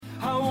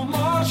I will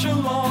march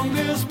along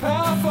this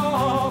path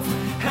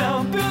of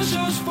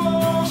ambitious,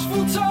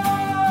 forceful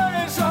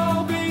tides.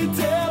 I'll be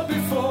dead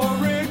before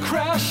it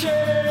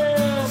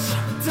crashes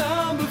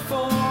down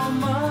before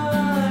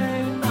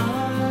my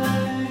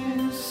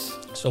eyes.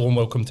 So, and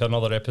welcome to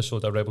another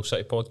episode of Rebel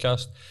City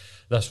Podcast.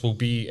 This will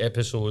be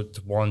episode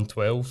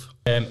 112.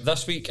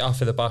 This week,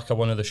 after the back of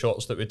one of the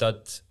shots that we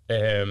did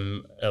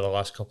in the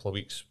last couple of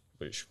weeks,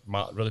 which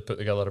Matt really put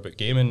together about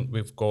gaming,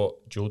 we've got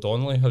Joe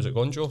Donnelly. How's it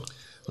going, Joe?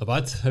 Not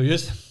bad. How are you?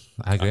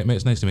 Hi, great, mate.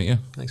 It's nice to meet you.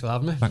 Thanks for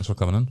having me. Thanks for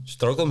coming in.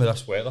 Struggling with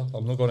this weather.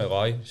 I'm not going to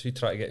lie. See,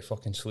 try to get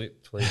fucking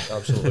sleep. Like,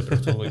 absolutely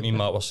brutal. Like me and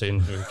Matt were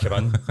saying when we came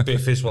in, both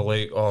of us were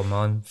like, oh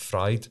man,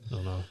 fried.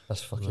 Oh no.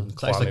 That's fucking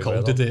It's actually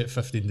cold today at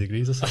 15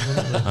 degrees or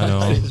something. I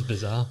know. It's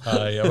bizarre.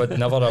 I would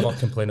never ever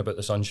complain about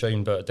the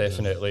sunshine, but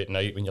definitely at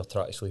night when you're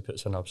trying to sleep,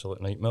 it's an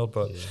absolute nightmare.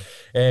 But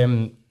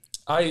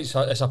it's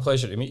a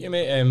pleasure to meet you,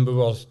 mate. We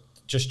were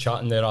just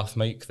chatting there off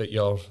mic that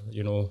you're,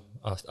 you know,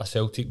 a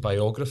Celtic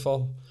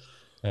biographer.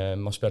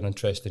 Must be an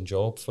interesting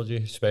job for you,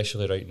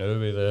 especially right now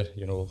with the,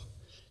 you know,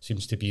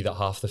 seems to be that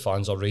half the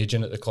fans are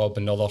raging at the club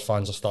and other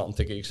fans are starting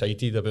to get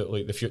excited about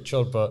like the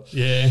future. But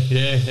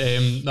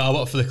No, I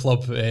work for the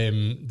club.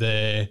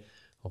 The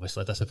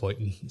obviously a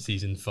disappointing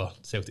season for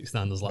Celtic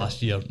standards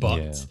last year,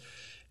 but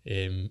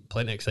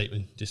plenty of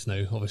excitement just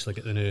now. Obviously,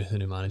 get the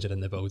new manager in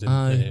the building.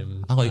 I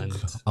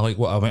like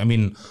what I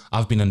mean.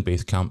 I've been in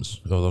both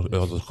camps over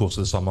the course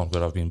of the summer,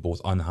 where I've been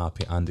both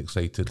unhappy and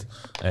excited.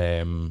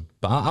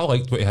 But I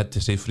liked what he had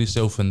to say for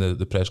himself in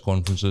the press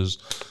conferences,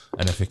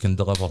 and if he can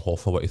deliver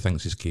half of what he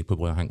thinks he's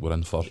capable, I think we're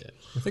in for. Yeah.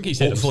 I think he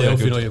said hopefully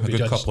himself, a he'll good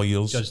be couple of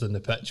years judged on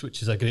the pitch,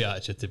 which is a great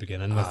attitude to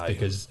begin in with,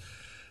 because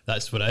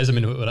that's what it is. I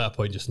mean, we're at a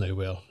point just now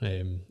where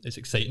it's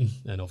exciting,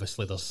 and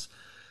obviously there's,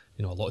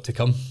 you know, a lot to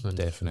come, and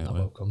definitely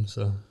that will come.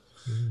 So,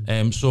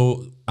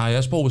 so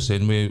as Paul was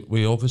saying,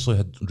 we obviously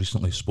had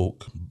recently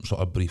spoke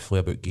sort of briefly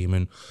about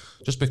gaming,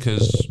 just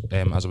because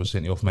as I was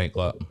saying to you off mic,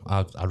 like,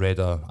 I read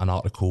an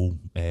article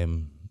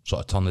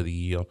sort of turn of the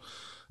year,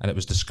 and it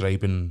was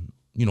describing,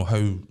 you know,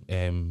 how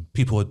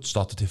people had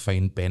started to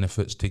find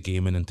benefits to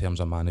gaming in terms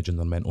of managing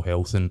their mental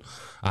health, and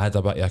I had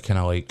a bit of a kind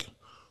of like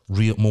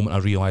moment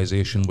of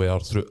realisation where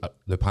through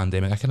the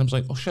pandemic I kind of was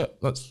like, oh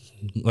shit, that's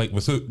like,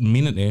 without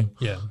meaning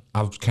to,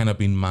 I've kind of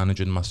been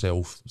managing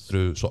myself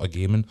through sort of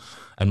gaming.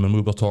 And when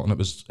we were talking, it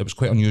was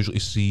quite unusual to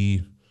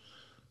see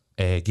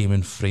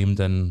gaming framed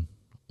in,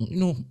 you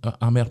know,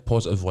 a more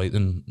positive light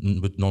than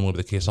would normally be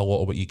the case. A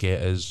lot of what you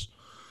get is,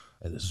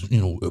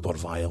 you know, uber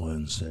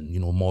violence and,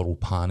 you know, moral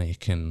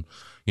panic, and,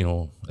 you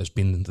know, it's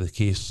been the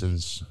case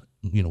since,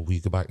 you know, we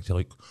go back to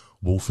like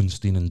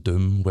Wolfenstein and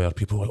Doom, where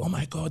people are like, oh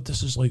my god,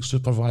 this is like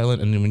super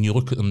violent, and then when you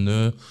look at them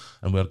now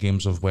and where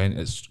games have went,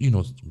 it's, you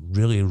know,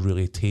 really,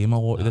 really tame a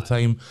lot of the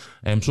time.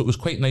 So it was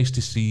quite nice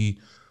to see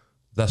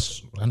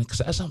this, and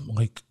because it is a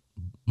like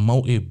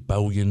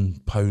multi-billion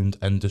pound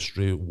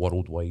industry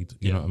worldwide,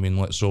 you know what I mean?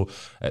 Like, so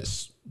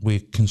we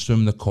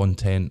consume the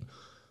content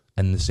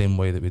in the same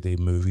way that we do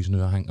movies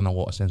now, I think, in a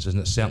lot of senses,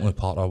 and it's certainly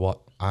part of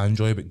what I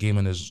enjoy about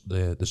gaming is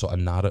the sort of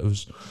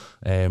narratives.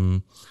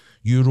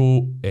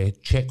 Euro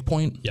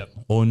checkpoint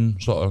on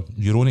sort of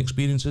your own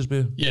experiences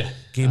with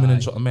gaming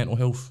and sort of mental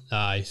health.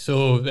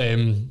 So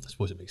I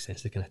suppose it makes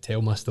sense to kind of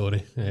tell my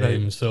story.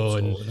 I've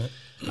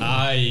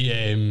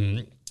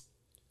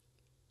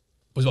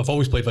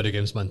always played video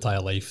games my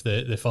entire life.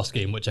 The first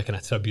game which I can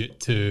attribute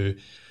to,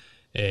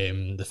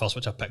 the first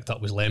which I picked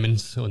up was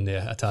Lemons on the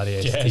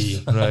Atari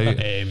ST. Right.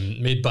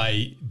 Made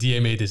by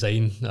DMA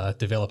Design, a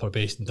developer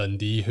based in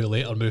Dundee, who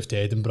later moved to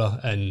Edinburgh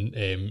and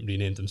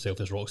renamed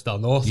himself as Rockstar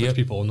North, which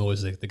people all know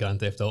as the Grand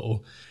Theft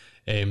Auto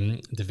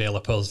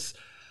developers.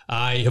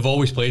 I have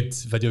always played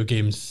video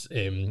games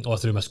all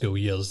through my school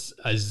years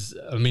as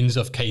a means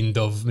of kind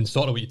of, I mean,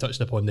 sort of what you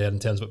touched upon there in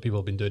terms of what people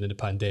have been doing in the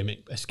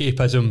pandemic,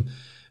 escapism.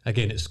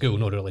 Again, at school,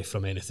 not really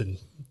from anything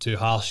too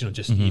harsh, you know,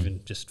 just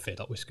even just fed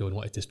up with school and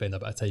wanted to spend a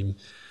bit of time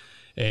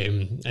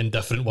in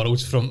different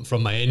worlds from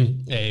my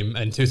end.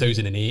 In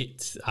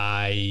 2008,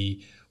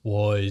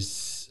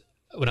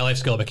 when I left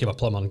school, I became a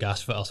plumber and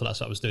gas fitter, so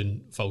that's what I was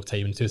doing full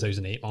time. In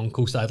 2008, my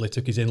uncle sadly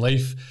took his own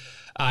life.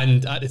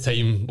 And at the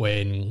time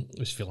when I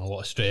was feeling a lot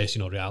of stress, you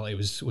know, reality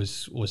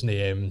wasn't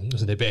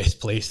the best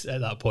place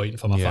at that point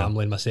for my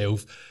family and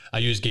myself. I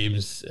used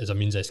games as a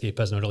means of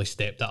escapism. I really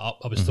stepped that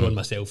up. I was throwing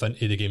myself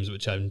into the games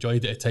which I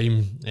enjoyed at the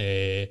time.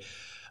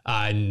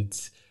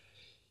 And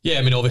yeah,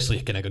 I mean,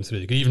 obviously kind of going through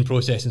the grieving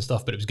process and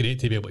stuff, but it was great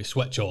to be able to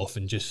switch off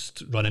and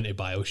just run into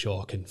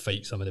BioShock and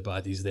fight some of the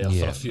baddies there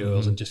for a few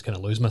hours and just kind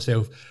of lose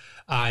myself.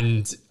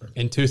 And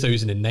in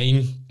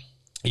 2009,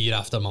 a year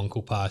after my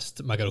uncle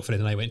passed, my girlfriend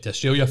and I went to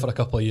Australia for a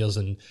couple of years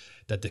and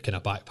did the kind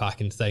of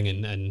backpacking thing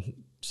and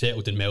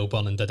settled in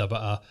Melbourne and did a bit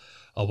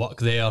of work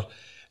there.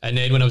 And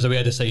then when I was away,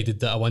 I decided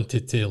that I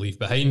wanted to leave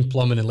behind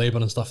plumbing and labour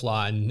and stuff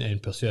like that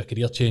and pursue a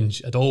career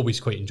change. I'd always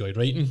quite enjoyed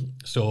writing,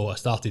 so I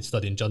started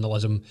studying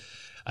journalism.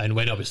 And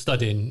when I was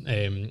studying,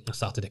 I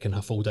started to kind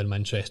of fold in my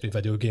interest with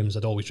video games.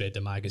 I'd always read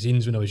the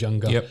magazines when I was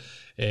younger. Yep.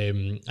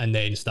 And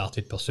then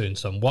started pursuing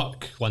some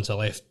work. Once I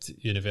left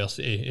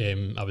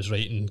university, I was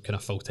writing kind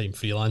of full-time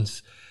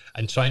freelance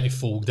and trying to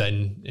fold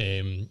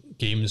in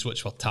games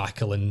which were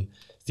tackling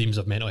themes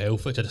of mental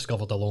health, which I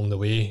discovered along the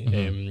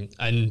way.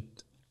 And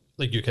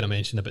like you kind of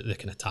mentioned about the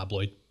kind of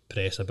tabloid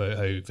press about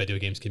how video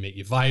games can make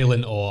you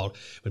violent, or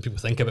when people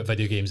think about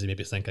video games, they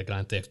maybe think of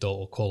Grand Theft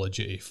Auto, Call of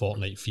Duty,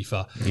 Fortnite,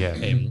 FIFA. Yeah.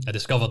 I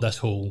discovered this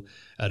whole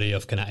array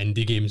of kind of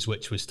indie games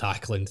which was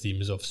tackling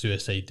themes of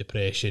suicide,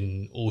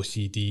 depression,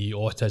 OCD,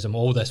 autism,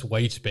 all this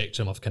wide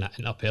spectrum of kind of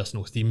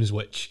interpersonal themes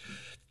which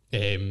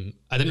I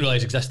didn't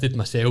realise existed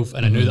myself,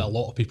 and I knew that a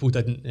lot of people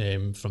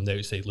didn't from the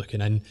outside looking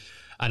in.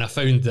 And I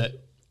found that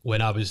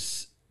when I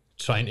was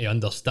trying to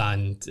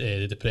understand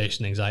the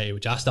depression, anxiety,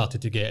 which I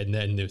started to get in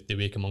the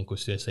wake of my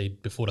uncle's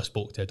suicide before I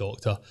spoke to a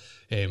doctor,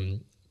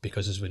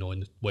 because as we know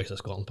in West of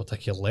Scotland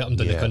particularly, let them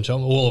down the country,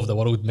 all over the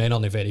world, men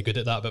aren't very good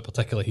at that, but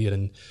particularly here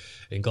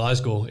in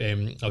Glasgow,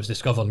 I was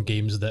discovering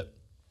games that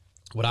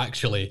were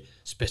actually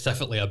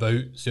specifically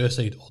about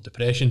suicide or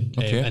depression,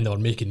 and they were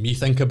making me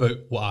think about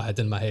what I had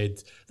in my head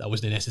that I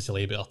wasn't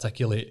necessarily able to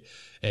articulate.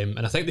 And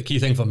I think the key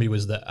thing for me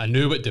was that I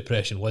knew what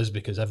depression was,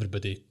 because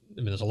everybody, I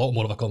mean, there's a lot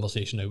more of a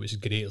conversation now, which is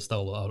great. It's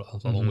still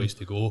a long ways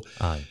to go.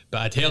 Aye.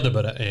 But I'd heard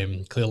about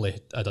it. Clearly,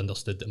 I'd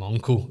understood that my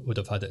uncle would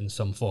have had it in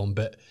some form.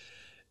 But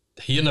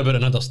hearing about it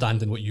and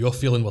understanding what you're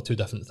feeling were two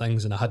different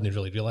things, and I hadn't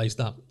really realised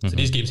that. So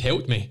these games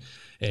helped me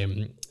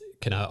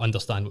kind of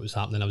understand what was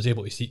happening. I was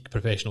able to seek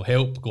professional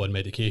help, go on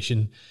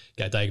medication,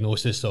 get a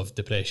diagnosis of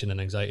depression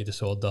and anxiety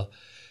disorder.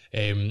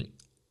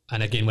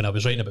 And again, when I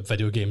was writing about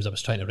video games, I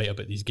was trying to write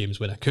about these games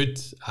when I could.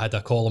 I had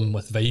a column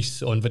with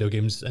Vice on video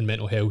games and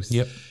mental health.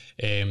 Yep.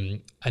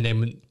 And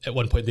then at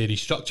one point they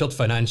restructured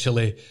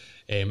financially.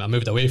 I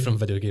moved away from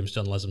video games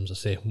journalism, as I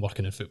say, I'm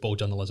working in football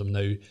journalism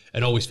now,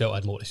 and always felt I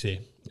had more to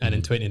say. And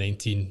in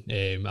 2019,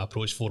 I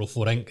approached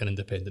 404 Inc., an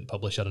independent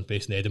publisher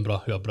based in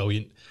Edinburgh, who are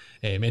brilliant.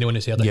 Anyone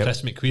who's heard of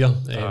Chris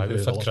McQueer?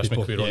 We've had Chris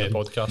McQueer on the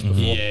podcast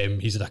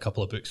before. He's had a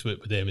couple of books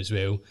with them as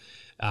well.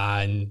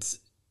 And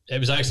it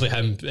was actually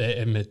him,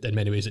 in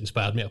many ways, that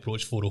inspired me to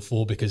approach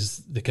 404,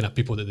 because the kind of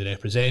people that they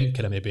represent,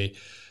 kind of maybe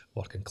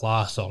working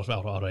class or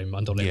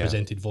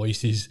underrepresented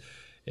voices,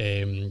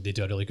 they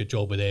do a really good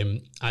job with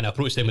them. And I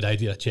approached them with the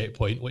idea of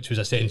Checkpoint, which was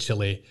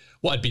essentially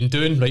what I'd been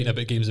doing, writing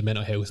about games and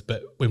mental health,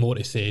 but with more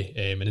to say.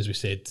 And as we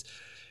said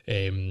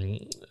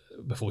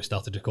before we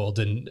started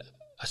recording,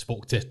 I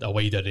spoke to a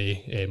wide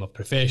array of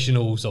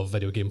professionals, of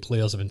video game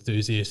players, of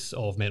enthusiasts,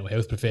 of mental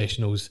health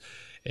professionals,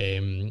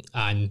 and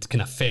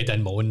kind of fed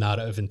in my own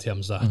narrative in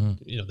terms of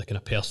the kind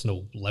of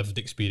personal lived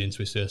experience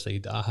with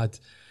suicide that I had.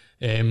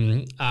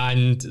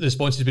 And the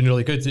response has been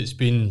really good.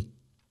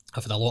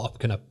 I've had a lot of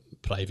kind of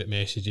private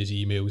messages,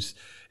 emails,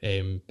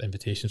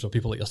 invitations for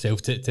people like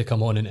yourself to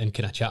come on and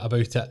kind of chat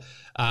about it.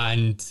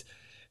 And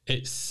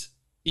it's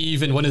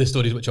even one of the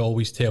stories which I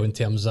always tell in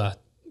terms of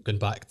going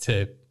back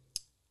to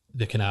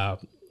the kind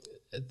of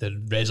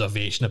the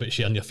reservation about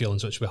sharing your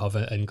feelings, which we have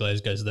in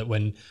Glasgow, is that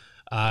when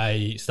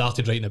I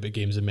started writing about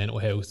games and mental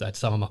health, I had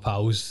some of my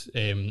pals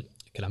kind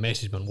of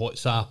message me on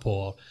WhatsApp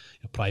or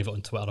private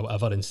on Twitter or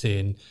whatever, and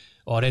saying,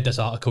 "Oh, I read this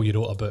article you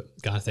wrote about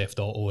Grand Theft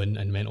Auto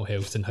and mental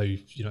health and how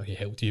he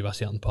helped you with a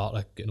certain part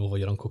of getting over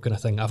your uncle," kind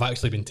of thing. I've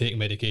actually been taking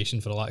medication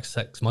for the last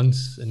 6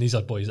 months, and these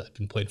are boys that have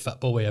been playing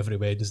football with every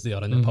Wednesday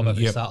or in the pub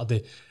every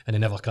Saturday, and they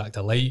never cracked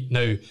a light.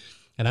 Now,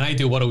 in an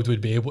ideal world, we'd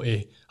be able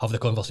to have the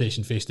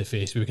conversation face to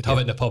face. We could have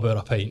it in the pub or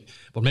a pint,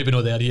 but maybe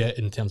not there yet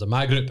in terms of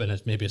my group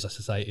and maybe as a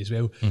society as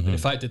well. But the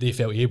fact that they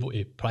felt able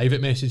to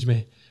private message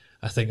me,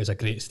 I think is a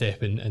great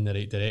step in the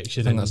right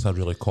direction. I think that's a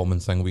really common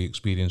thing we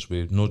experience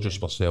with not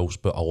just ourselves,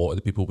 but a lot of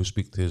the people we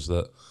speak to, is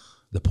that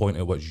the point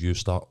at which you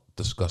start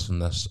discussing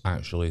this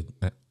actually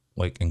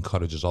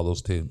encourages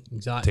others to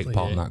take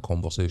part in that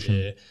conversation.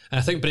 Yeah, and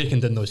I think breaking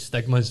down those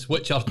stigmas,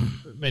 which are,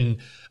 I mean,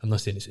 I'm not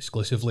saying it's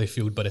exclusively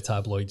fueled by the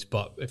tabloids,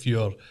 but if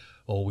you're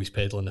always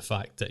peddling the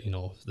fact that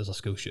there's a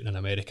school shooting in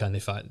America and the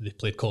fact that they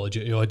played Call of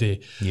Duty all day,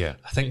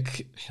 I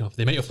think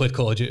they might have played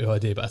Call of Duty all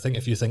day, but I think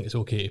if you think it's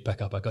okay to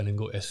pick up a gun and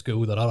go to a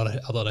school, there are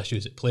other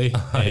issues at play.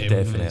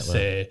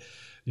 Definitely.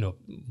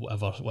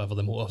 Whatever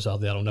the motives are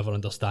there, I'll never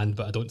understand.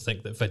 But I don't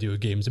think that video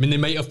games, I mean, they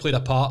might have played a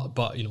part,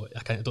 but I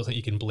don't think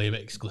you can blame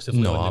it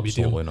exclusively on the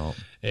medium. Absolutely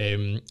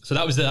not. So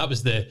that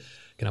was the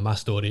kind of my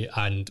story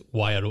and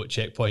why I wrote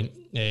Checkpoint.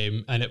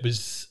 And it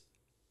was,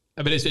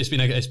 I mean, it's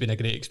been a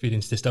great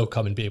experience to still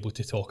come and be able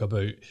to talk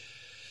about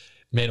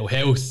mental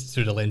health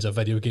through the lens of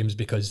video games,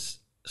 because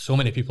so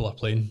many people are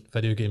playing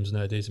video games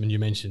nowadays. I mean, you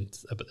mentioned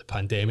about the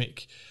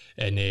pandemic,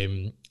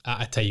 and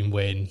at a time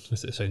when,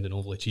 without sounding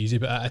overly cheesy,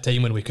 but at a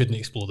time when we couldn't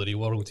explore the real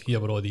world, here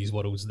were all these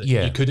worlds that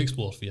you could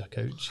explore for your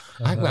couch.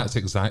 I think that's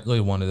exactly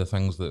one of the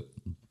things that,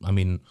 I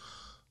mean,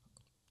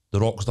 the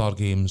Rockstar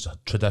games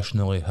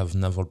traditionally have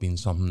never been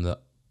something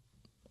that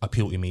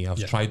appeal to me.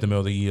 I've tried them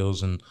over the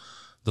years, and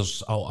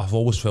I've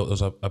always felt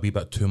there's a wee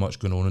bit too much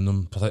going on in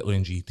them, particularly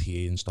in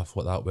GTA and stuff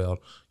like that, where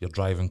you're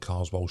driving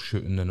cars while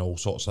shooting and all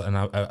sorts of, and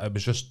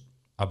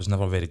I was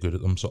never very good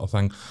at them, sort of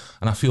thing.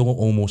 And I feel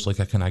almost like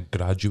I kind of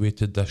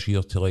graduated this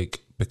year to like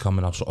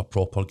becoming a sort of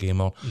proper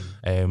gamer,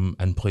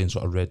 and playing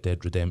sort of Red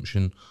Dead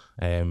Redemption,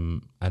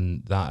 and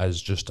that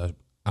is just a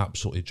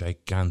absolutely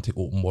gigantic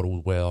open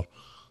world where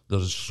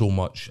there's so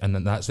much, and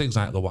that's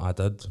exactly what I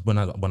did when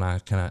I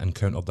kind of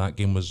encountered that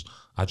game. Was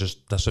I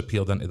just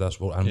disappeared into this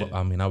world, and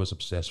I mean I was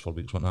obsessed for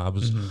weeks.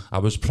 I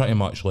was pretty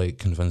much like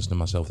convincing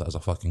myself that I was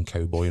a fucking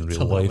cowboy in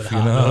real life, you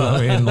know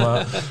what I mean?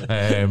 Like,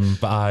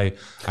 but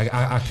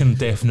I can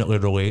definitely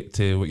relate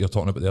to what you're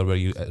talking about there, where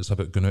it's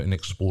about going out and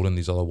exploring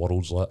these other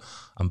worlds. Like,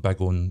 I'm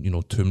big on, you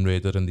know, Tomb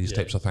Raider and these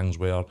types of things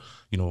where,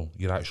 you know,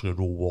 you're actually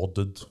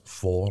rewarded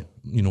for,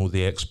 you know,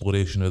 the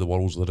exploration of the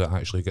worlds that it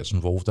actually gets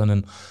involved in,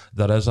 and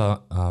there is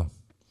the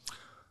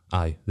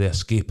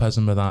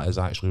escapism of that is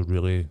actually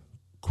really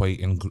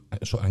quite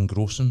sort of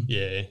engrossing.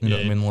 Yeah, you know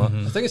what I mean? Like,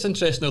 I think it's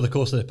interesting over the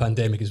course of the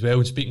pandemic as well.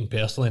 And speaking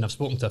personally, and I've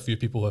spoken to a few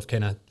people who have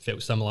kind of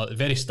felt similar at the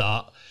very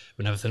start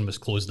when everything was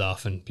closed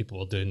off and people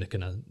were doing the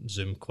kind of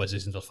Zoom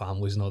quizzes with their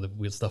families and all the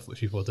weird stuff which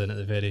people were doing at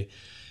the very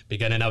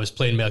beginning. I was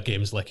playing more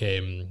games like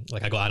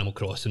I got Animal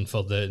Crossing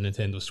for the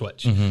Nintendo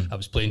Switch. I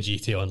was playing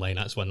GTA Online.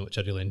 That's one which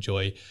I really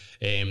enjoy.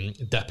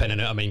 Dip in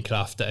and out of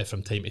Minecraft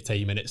from time to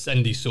time, and it's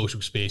in these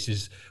social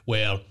spaces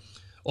where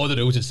all the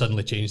rules had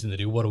suddenly changed in the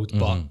real world,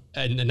 but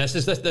and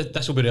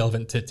this will be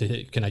relevant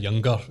to kind of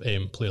younger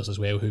players as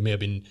well, who may have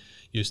been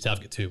used to. I've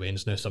got 2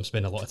 wins now, so I'm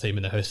spending a lot of time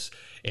in the house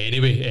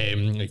anyway,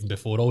 even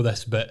before all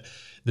this. But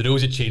the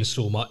rules had changed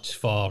so much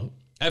for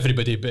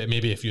everybody. But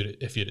maybe if you're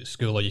at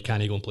school or you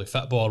can't go and play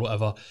football or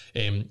whatever,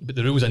 but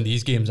the rules in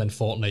these games, in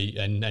Fortnite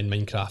and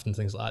Minecraft and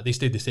things like that, they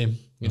stayed the same.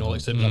 You know,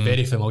 like, so it was a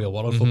very familiar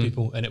world for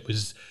people, and it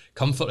was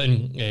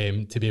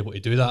comforting to be able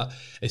to do that.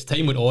 As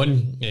time went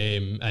on,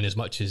 and as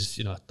much as,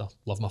 you know, I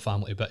love my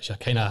family, but you're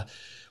kind of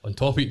on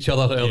top of each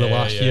other over the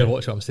last year,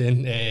 watch what I'm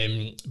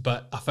saying.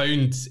 But I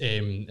found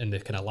in the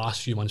kind of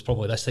last few months,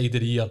 probably this side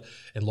of the year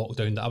in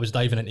lockdown, that I was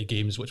diving into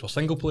games which were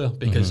single player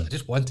because I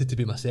just wanted to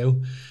be myself.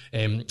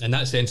 In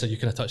that sense that you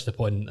kind of touched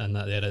upon in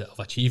that area of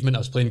achievement, I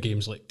was playing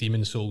games like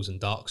Demon's Souls and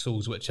Dark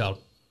Souls, which are,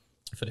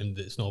 for them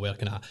that's not aware,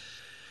 kind of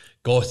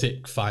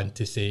gothic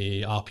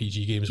fantasy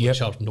RPG games,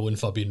 which are known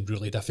for being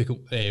really difficult.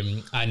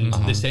 And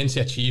the sense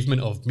of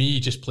achievement of me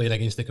just playing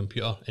against the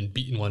computer and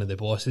beating one of the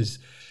bosses,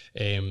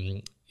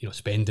 you know,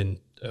 spending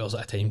hours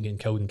at a time getting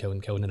killed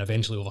and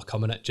eventually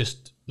overcoming it,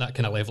 just that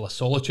kind of level of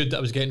solitude that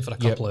I was getting for a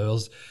couple of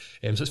hours.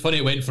 So it's funny,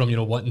 it went from, you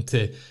know, wanting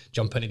to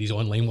jump into these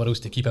online worlds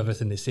to keep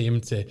everything the same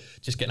to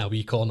just getting a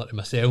wee corner to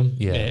myself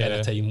at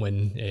a time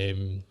when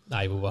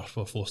we were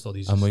forced all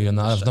these.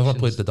 I've never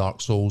played the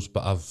Dark Souls,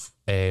 but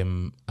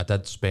I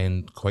did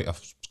spend quite a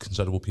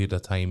considerable period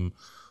of time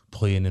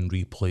playing and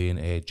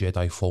replaying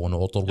Jedi Fallen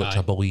Order, which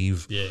I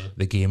believe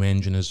the game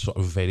engine is sort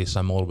of very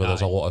similar, where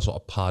there's a lot of sort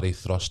of parry,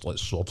 thrust, like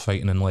sword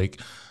fighting, and like,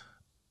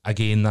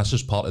 again, this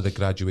is part of the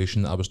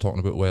graduation that I was talking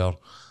about, where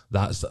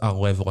that's a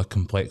level of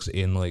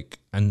complexity and like,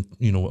 and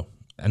you know,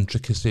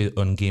 intricacy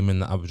on gaming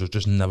that I was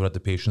just never had the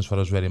patience for. It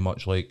was very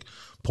much like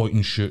point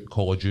and shoot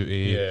Call of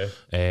Duty,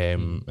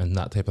 and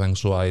that type of thing.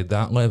 So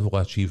that level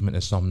of achievement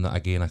is something that,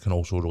 again, I can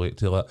also relate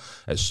to. Like,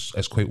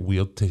 it's quite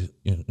weird to,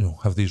 you know,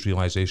 have these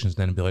realizations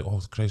and then be like,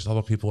 oh Christ,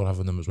 other people are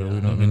having them as well.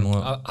 You know what I mean?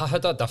 Like, I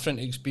had a different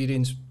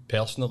experience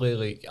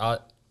personally.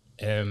 Like,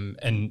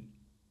 and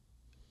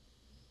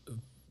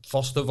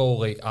first of all,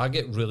 like, I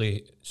get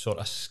really sort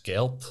of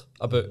scared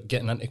about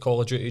getting into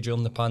Call of Duty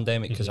during the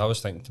pandemic, because I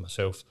was thinking to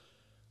myself,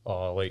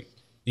 oh, like,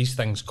 these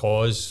things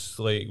cause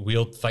like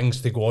weird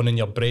things to go on in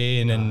your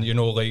brain, and you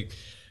know, like,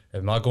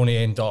 am I going to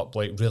end up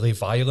like really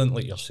violent,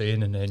 like you're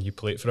saying? And then you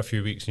play it for a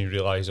few weeks and you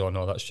realise, oh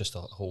no, that's just a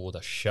whole load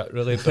of shit,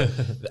 really. But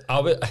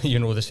I would, you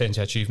know, the sense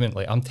of achievement,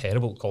 like, I'm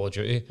terrible at Call of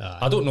Duty.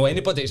 I don't know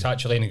anybody that's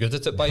actually any good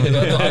at it, by the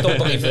way. I don't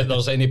believe that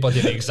there's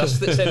anybody that exists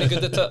that's any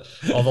good at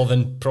it, other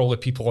than probably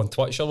people on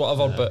Twitch or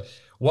whatever. But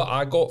what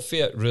I got for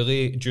it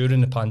really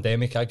during the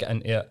pandemic, I got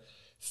into it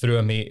through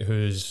a mate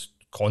who's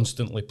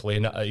constantly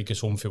playing it. He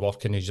gets home from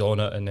work and he's on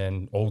it, and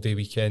then all day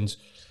weekends,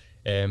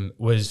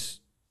 was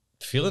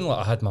feeling like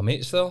I had my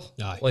mates there.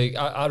 Like,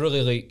 I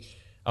really, like,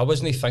 I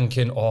wasn't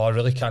thinking, oh, I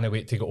really can't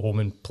wait to get home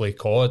and play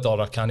COD,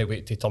 or I can't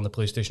wait to turn the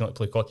PlayStation on to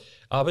play COD.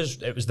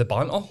 It was the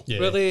banter,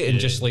 really, and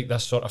just like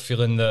this sort of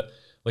feeling that,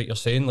 like you're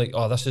saying, like,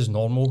 oh, this is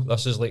normal,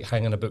 this is like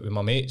hanging about with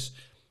my mates.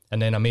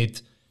 And then I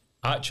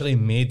actually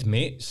made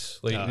mates,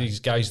 like these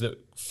guys that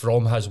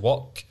from his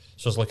work.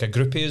 So it's like a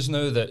group of us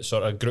now, that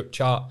sort of group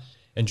chat.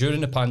 And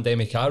during the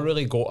pandemic, I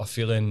really got a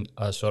feeling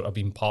as sort of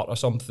being part of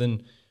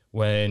something,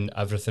 when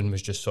everything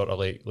was just sort of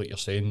like you're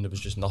saying, there was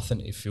just nothing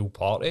to feel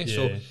part of.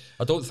 So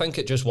I don't think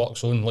it just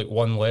works on like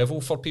one level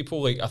for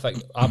people. Like, I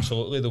think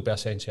absolutely there'll be a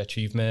sense of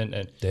achievement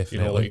and definitely,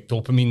 you know, like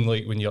dopamine,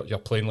 like when you're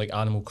playing like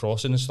Animal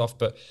Crossing and stuff.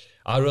 But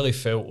I really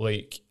felt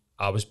like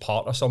I was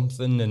part of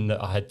something, and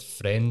that I had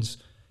friends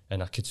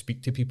and I could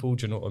speak to people.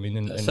 Do you know what I mean?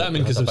 And I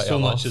mean, because there's so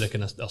much of the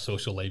kind of our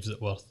social lives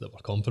that were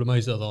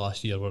compromised over the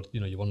last year, where, you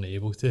know, you weren't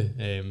able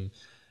to.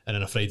 and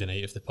on a Friday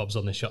night, if the pubs are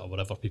on the shut or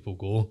wherever people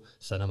go,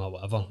 cinema,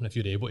 whatever, and if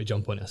you're able to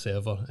jump onto a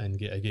server and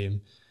get a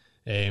game.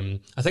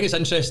 I think it's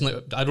interesting,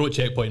 like, I wrote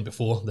Checkpoint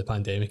before the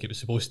pandemic. It was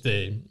supposed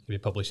to be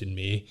published in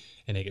May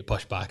and it got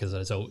pushed back as a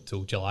result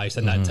till July. So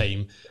in that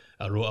time,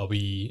 I wrote a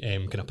wee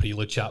kind of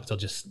prelude chapter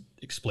just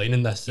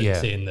explaining this and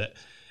saying that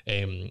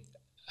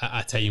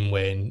at a time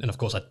when, and of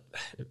course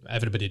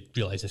everybody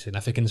realised the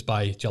significance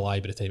by July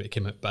by the time it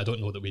came out, but I don't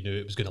know that we knew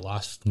it was going to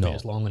last quite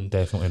as long. And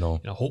definitely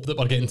not. I hope that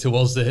we're getting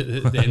towards the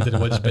end of the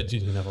woods, but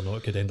you never know,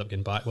 it could end up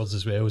getting backwards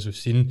as well, as we've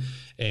seen.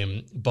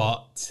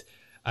 But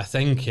I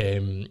think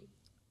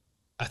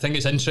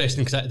it's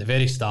interesting because at the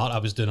very start I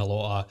was doing a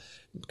lot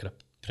of kind of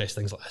press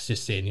things like this,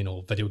 just saying, you know,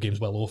 video games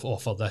will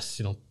offer this,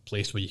 you know,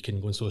 place where you can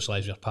go and socialise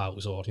with your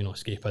pals, or, you know,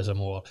 escapism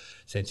or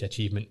sense of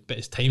achievement. But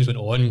as times went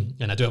on,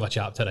 and I do have a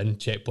chapter in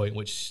Checkpoint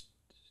which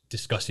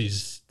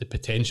discusses the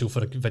potential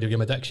for a video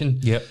game addiction.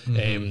 Yep.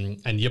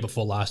 And the year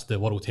before last, the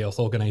World Health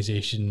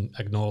Organisation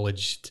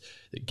acknowledged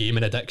that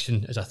gaming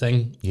addiction is a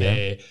thing.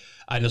 Yeah.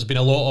 And there's been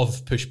a lot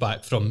of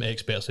pushback from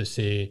experts who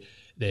say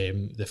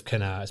they've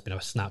kind of, it's been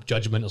a snap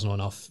judgment. There's not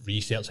enough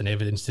research and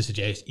evidence to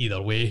suggest either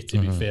way, to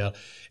be fair.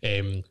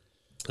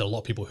 There are a lot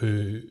of people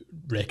who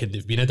reckon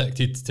they've been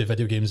addicted to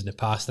video games in the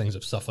past. Things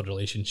have suffered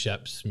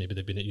relationships. Maybe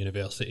they've been at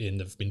university and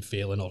they've been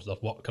failing or their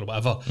work or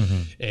whatever.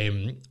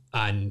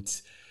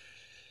 And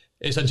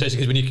it's interesting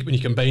because when you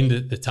combine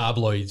the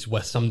tabloids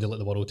with somebody like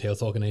the World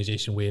Health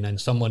Organisation weighing in,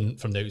 someone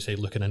from the outside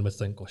looking in would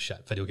think, oh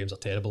shit, video games are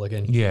terrible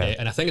again. Yeah.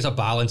 And I think it's a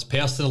balance.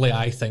 Personally,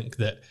 I think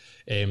that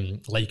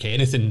like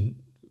anything,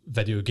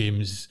 video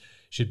games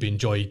should be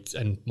enjoyed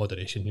in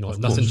moderation. You know,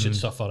 nothing should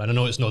suffer. And I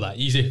know it's not that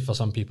easy for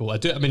some people.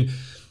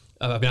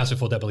 I've been asked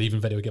before, do I believe in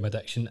video game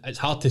addiction? It's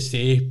hard to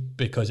say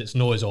because it's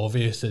not as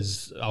obvious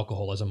as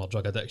alcoholism or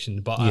drug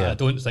addiction, but I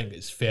don't think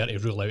it's fair to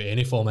rule out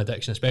any form of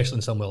addiction, especially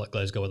in somewhere like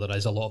Glasgow where there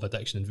is a lot of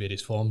addiction in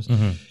various forms.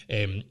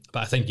 But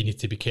I think you need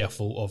to be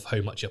careful of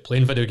how much you're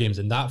playing video games,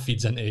 and that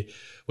feeds into,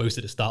 whilst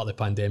at the start of the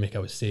pandemic I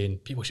was saying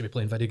people should be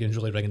playing video games,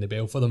 really ringing the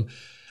bell for them.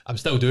 I'm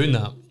still doing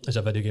that as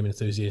a video game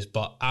enthusiast,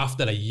 but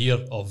after a year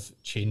of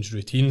changed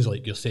routines,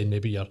 like you're saying,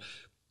 maybe you're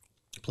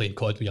playing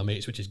COD with your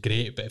mates, which is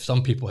great, but if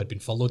some people had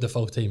been furloughed the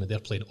full time and they're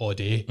playing all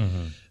day,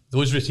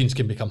 those routines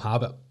can become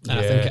habit. And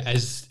I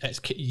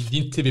think you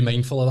need to be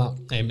mindful of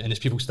that. And as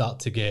people start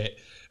to get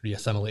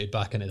reassimilated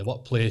back into the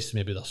workplace,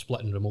 maybe they're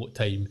splitting remote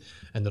time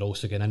and they're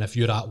also getting in. If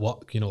you're at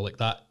work, you know, like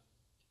that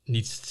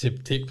needs to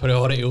take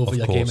priority over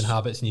your gaming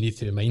habits, and you need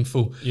to be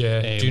mindful.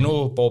 Yeah. Do you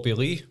know Bobby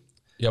Lee?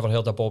 You ever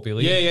heard of Bobby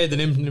Lee? Yeah, the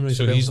name.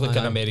 So he's like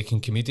an American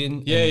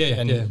comedian.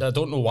 And I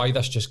don't know why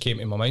this just came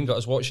to my mind, but I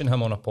was watching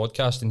him on a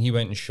podcast and he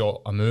went and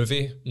shot a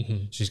movie.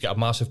 So he's got a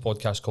massive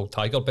podcast called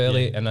Tiger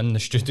Belly, and in the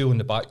studio in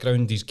the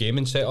background, these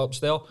gaming setups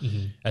there,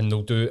 and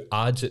they'll do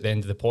ads at the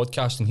end of the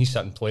podcast and he's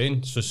sitting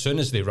playing. So as soon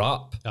as they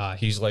wrap,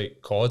 he's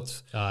like COD.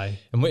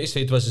 And what he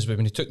said was when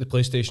he took the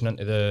PlayStation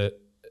into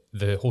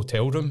the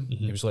hotel room,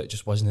 he was like, it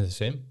just wasn't the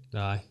same.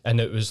 And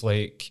it was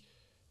like,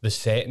 the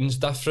setting's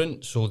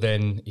different, so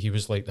then he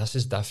was like, this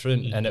is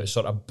different, and it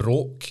sort of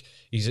broke.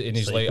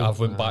 He's like, I've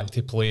went back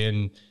to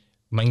playing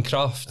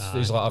Minecraft.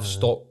 He's like, I've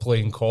stopped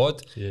playing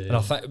COD. And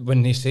I think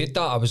when he said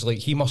that, I was like,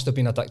 he must have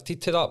been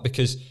addicted to that,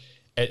 because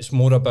it's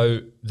more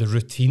about the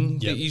routine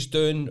that he's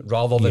doing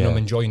rather than him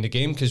enjoying the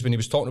game. Because when he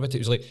was talking about it, he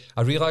was like,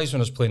 I realised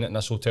when I was playing it in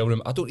this hotel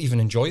room, I don't even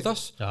enjoy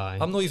this.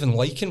 I'm not even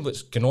liking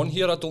what's going on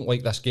here. I don't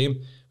like this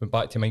game. Went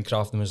back to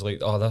Minecraft and was like,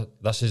 oh,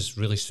 this is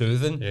really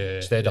soothing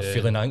instead of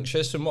feeling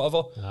anxious and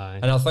whatever.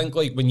 And I think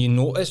like when you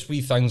notice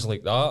wee things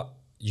like that,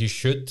 you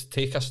should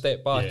take a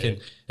step back. And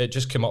it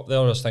just came up there.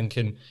 I was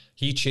thinking,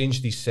 he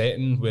changed his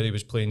setting where he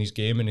was playing his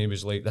game and he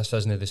was like, this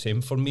isn't the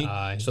same for me.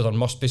 So there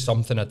must be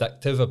something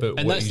addictive about what he's doing.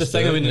 And that's the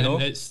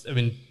thing, I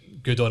mean,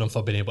 good on him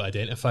for being able to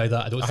identify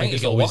that. I don't think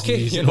it's always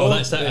easy. You know,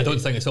 that's it. I don't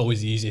think it's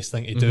always the easiest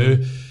thing to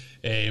do.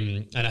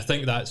 And I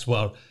think that's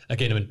where,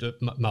 again, I mean,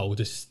 my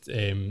oldest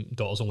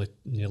daughter's only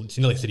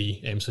nearly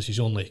 3, so she's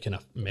only kind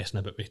of messing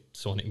about with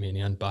Sonic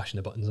Mania and bashing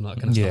the buttons and that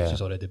kind of stuff.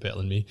 She's already better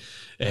than me.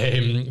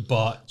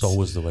 But it's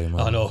always the way, man.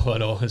 I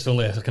know. It's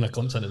only a kind of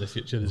glimpse into the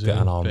future as well.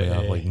 Get an army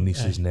of like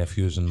nieces,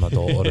 nephews, and my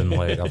daughter, and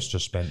like I've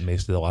just spent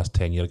most of the last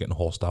 10 years getting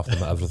horsed after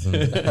them at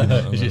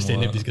everything. You just say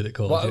nobody's good at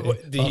Call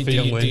of Duty.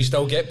 Do you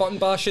still get button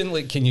bashing?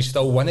 Like, can you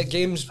still win at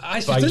games by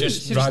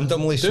just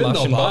randomly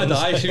smashing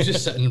buttons? She was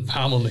just sitting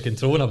hammering the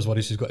control, and I was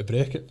worried she's got to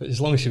break it. But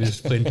as long as she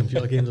was playing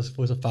computer games, I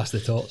suppose I passed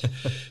the torch.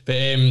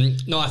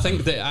 But no, I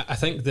think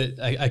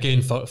that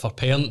again for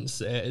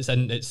parents, it's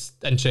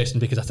interesting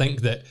because I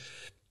think that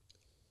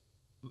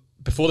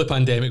before the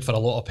pandemic, for a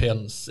lot of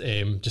parents,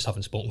 just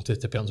having spoken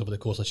to parents over the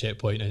course of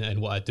Checkpoint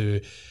and what I do,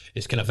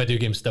 is kind of video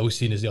games still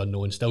seen as the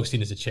unknown, still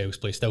seen as a child's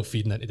play, still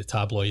feeding into the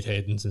tabloid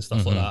headings and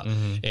stuff like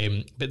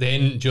that. But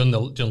then during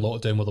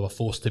lockdown, where they were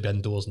forced to be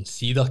indoors and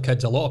see their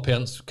kids, a lot of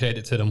parents,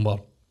 credit to them, were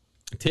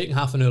taking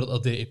half an hour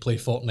of their day to play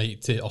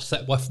Fortnite or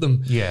sit with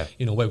them,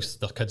 you know,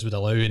 whilst their kids would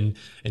allow, and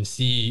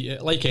see,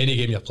 like any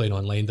game you're playing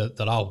online, there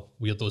are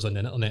weirdos on the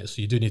internet,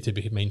 so you do need to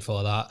be mindful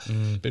of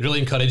that. But really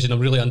encouraging them,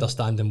 really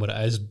understanding what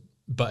it is.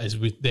 But as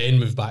we then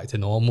move back to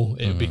normal,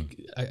 it would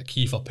be a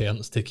key for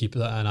parents to keep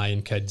that an eye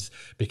on kids,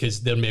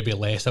 because they're maybe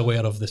less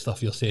aware of the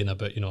stuff you're saying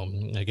about,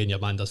 again, your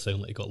man does sound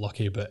like he got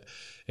lucky, but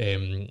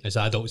as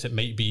adults, it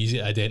might be easy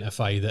to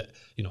identify that,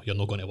 you're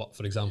not going to work,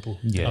 for example.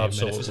 Yeah,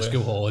 absolutely. If it's a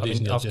school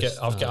holidays,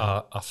 I've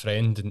got a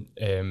friend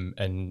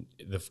and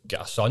they've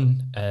got a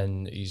son,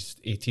 and he's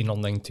 18 or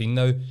 19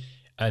 now,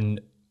 and,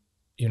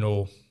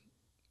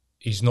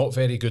 he's not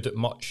very good at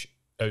much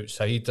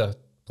outside the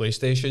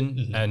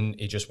PlayStation, and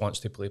he just wants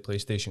to play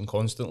PlayStation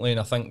constantly. And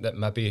I think that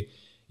maybe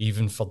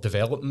even for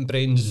developing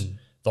brains,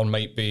 there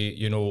might be,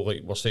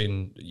 like we're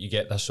saying, you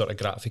get this sort of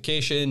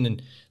gratification,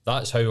 and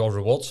that's how our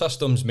reward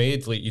system's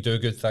made. Like, you do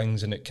good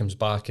things and it comes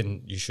back,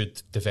 and you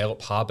should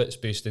develop habits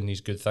based on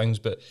these good things.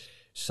 But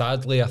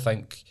sadly, I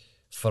think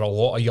for a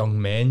lot of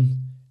young men,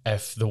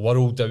 if the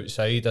world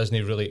outside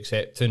isn't really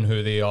accepting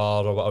who they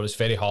are or whatever, it's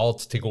very hard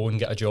to go and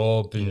get a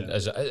job, and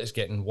it's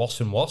getting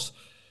worse and worse.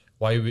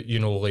 Why would,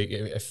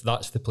 if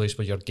that's the place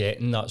where you're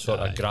getting that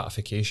sort of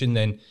gratification,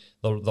 then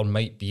there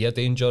might be a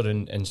danger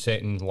in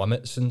setting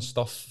limits and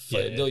stuff.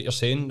 Like you're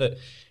saying, that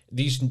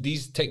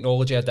these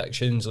technology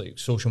addictions, like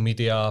social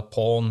media,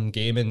 porn,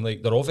 gaming,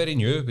 like, they're all very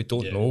new. We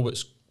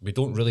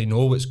don't really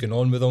know what's going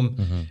on with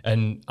them.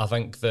 And I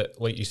think that,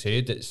 like you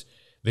said,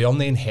 they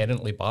aren't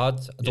inherently bad.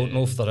 I don't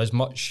know if there is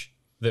much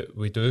that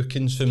we do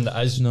consume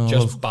that is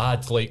just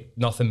bad, like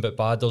nothing but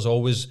bad. There's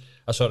always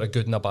a sort of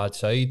good and a bad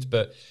side,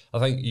 but I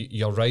think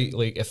you're right.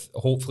 Like, if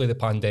hopefully the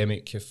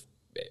pandemic, if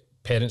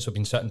parents have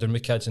been sitting down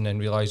with kids and then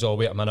realise, oh,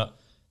 wait a minute,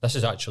 this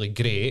is actually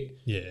great,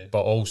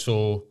 but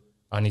also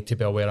I need to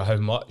be aware of how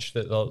much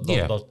that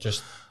they're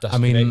just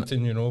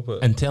disconnecting,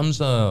 But in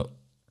terms of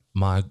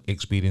my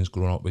experience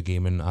growing up with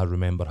gaming, I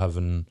remember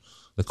having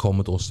the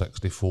Commodore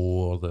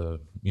 64, the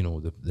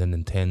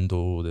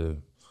Nintendo,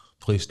 the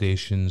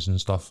PlayStations and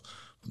stuff,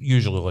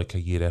 usually like a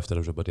year after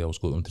everybody else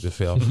got them, to be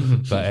fair.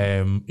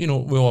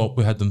 But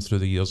we had them through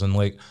the years, and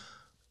like,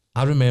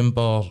 I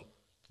remember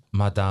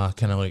my dad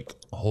kind of like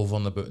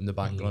hovering about in the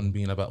background,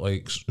 being a bit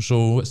like,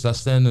 so what's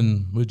this then,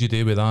 and what'd you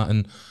do with that?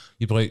 And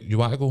you'd be like, you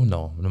want to go?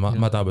 No.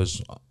 My dad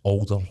was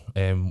older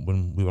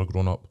when we were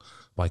growing up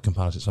by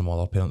comparison to some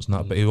other parents and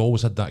that, but he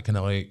always had that kind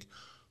of like,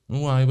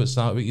 oh, aye, what's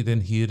that, what you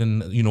doing here?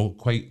 And,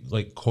 quite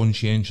like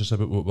conscientious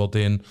about what we're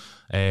doing.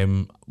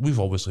 We've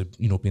obviously,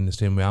 been the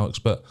same with Alex,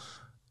 but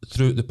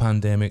throughout the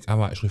pandemic, I've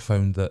actually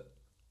found that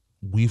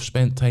we've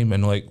spent time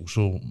in, like,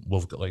 so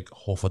we've got like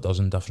half a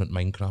dozen different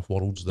Minecraft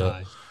worlds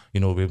that,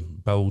 we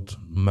build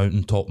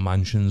mountaintop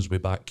mansions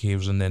with back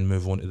caves and then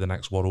move on to the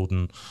next world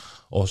and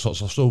all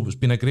sorts of. So it's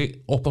been a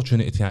great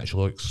opportunity to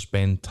actually like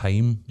spend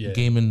time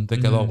gaming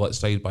together, like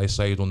side by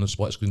side on the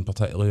split screen,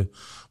 particularly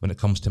when it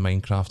comes to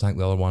Minecraft. I think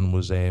the other one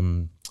was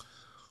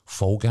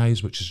Fall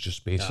Guys, which is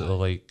just basically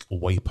like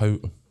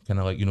Wipeout, kind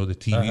of like, the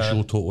TV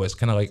show Total. It's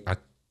kind of like a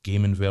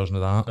gaming version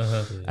of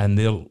that, and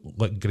they're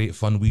like great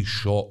fun wee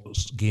short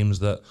games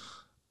that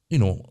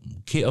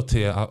cater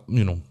to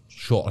a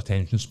short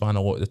attention span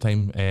a lot of the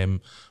time,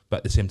 but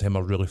at the same time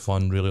are really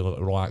fun, really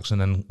relaxing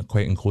and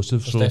quite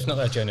inclusive. It's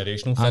definitely a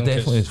generational thing. I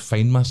definitely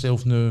find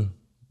myself now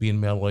being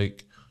more like,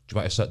 do you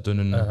want to sit down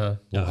and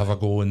we'll have a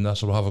go in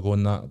this or we'll have a go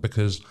in that,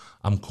 because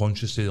I'm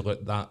conscious of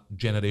like that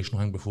generational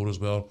thing before as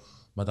well.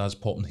 My dad's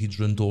popping heads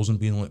round doors and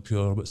being like,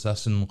 pure, what's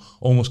this, and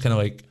almost kind of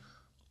like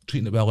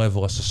treating it with a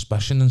level of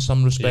suspicion in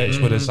some respects,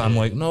 whereas I'm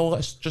like, no,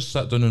 let's just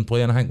sit down and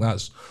play. And I think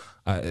that's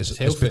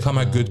it's become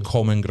a good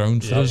common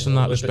ground for us in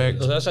that respect.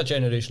 That's a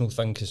generational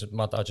thing, because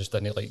my dad just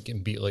didn't like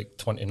getting beat like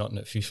 20-0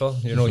 at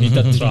FIFA. He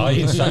did try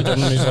and sat down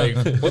and he was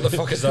like, what the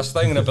fuck is this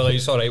thing? And I'd be like,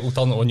 it's all right, we'll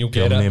turn it on, you'll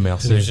get it.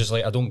 And he was just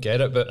like, I don't get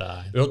it. But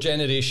our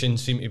generation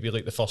seemed to be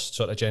like the first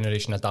sort of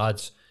generation of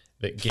dads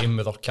that game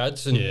with their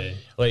kids, and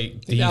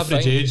like the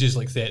average age is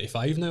like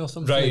 35 now or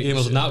something, right?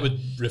 Gamers, and that would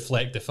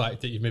reflect the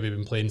fact that you've maybe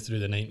been playing through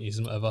the 90s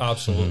and whatever.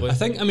 Absolutely. I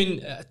think,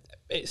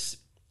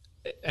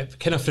 it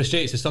kind of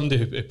frustrates as somebody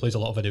who plays a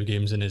lot of video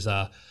games and is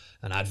an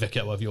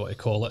advocate, whatever you want to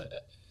call it.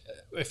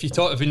 If you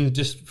talk,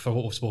 just for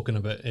what we've spoken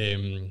about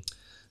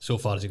so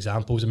far as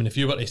examples, if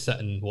you were to sit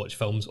and watch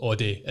films all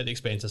day at the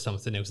expense of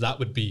something else, that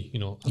would be,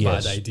 a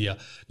bad idea.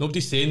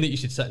 Nobody's saying that you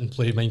should sit and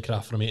play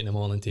Minecraft from 8 in the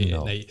morning to 8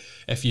 at night.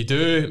 If you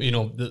do,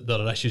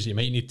 there are issues you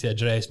might need to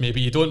address. Maybe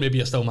you don't, maybe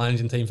you're still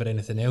managing time for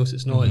anything else.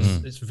 It's not,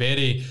 it's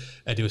very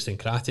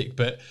idiosyncratic,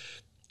 but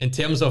in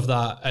terms of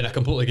that, and I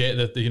completely get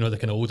that, the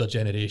kind of older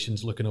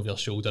generations looking over your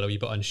shoulder a wee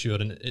bit unsure,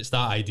 and it's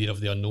that idea of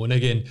the unknown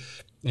again.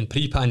 In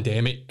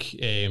pre-pandemic,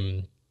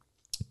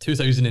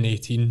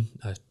 2018,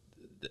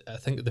 I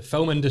think the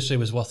film industry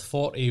was worth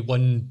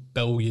 $41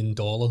 billion,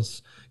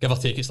 give or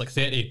take. It's like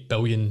 £30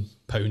 billion,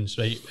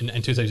 right,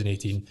 in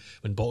 2018,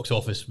 when box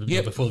office,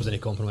 before there was any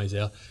compromise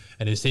there.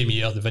 And in the same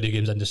year, the video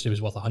games industry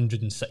was worth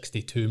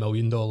 $162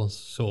 million,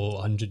 so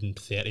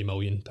 £130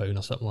 million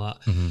or something like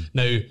that.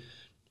 Now,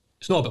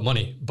 it's not about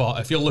money, but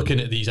if you're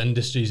looking at these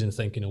industries and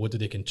thinking, what do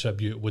they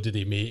contribute, what do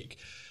they make,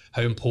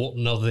 how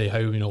important are they,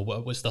 how,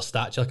 what's their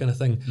stature kind of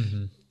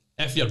thing,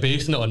 if you're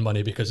basing it on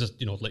money, because it's,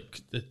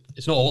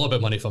 it's not all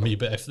about money for me,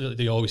 but if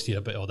they always hear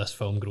about, this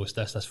film grossed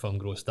this film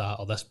grossed that,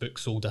 or this book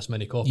sold this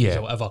many copies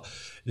or whatever,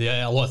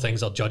 a lot of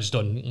things are judged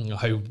on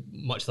how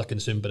much they're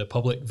consumed by the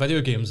public.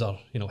 Video games are,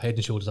 head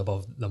and shoulders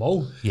above them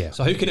all. Yeah.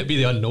 So how can it be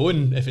the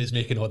unknown if it's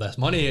making all this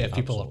money, if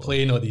people are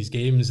playing all these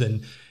games?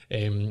 And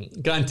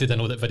granted, I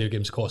know that video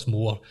games cost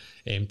more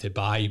to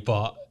buy,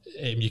 but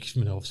you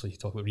can obviously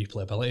talk about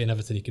replayability and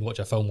everything. You can watch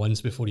a film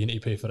once before you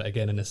need to pay for it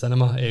again in the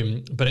cinema.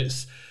 But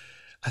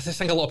I just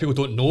think a lot of people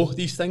don't know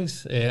these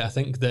things. I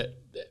think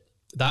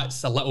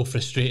that's a little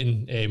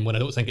frustrating when I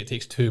don't think it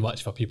takes too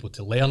much for people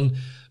to learn.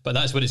 But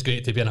that's when it's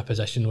great to be in a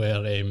position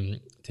where to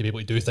be able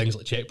to do things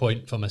like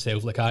Checkpoint for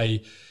myself. Like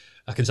I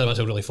consider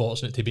myself really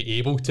fortunate to be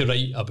able to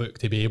write a book,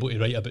 to be able to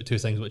write about two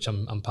things which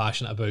I'm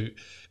passionate about: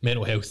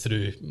 mental health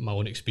through my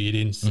own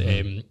experience,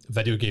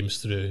 video games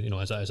through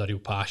as a real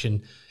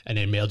passion, and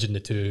then merging the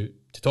two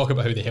to talk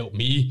about how they help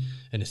me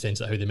in the sense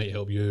that how they might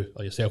help you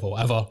or yourself or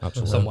whatever,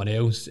 or someone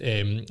else.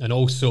 And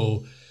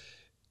also,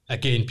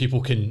 again, people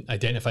can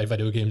identify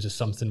video games as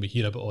something we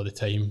hear about all the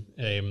time,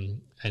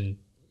 and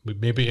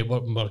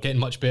we're getting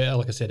much better,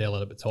 like I said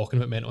earlier, about talking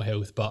about mental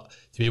health, but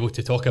to be able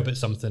to talk about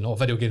something,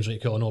 video games are really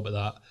cool, I know about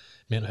that,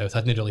 mental health, I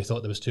hadn't really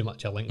thought there was too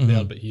much a link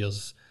there, but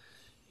here's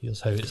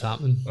how it's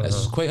happening.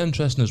 It's quite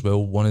interesting as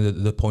well. One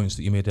of the points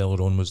that you made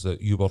earlier on was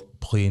that you were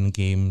playing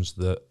games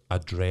that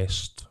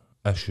addressed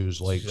issues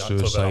like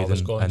suicide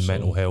and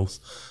mental health,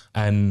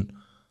 and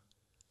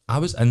I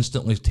was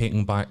instantly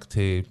taken back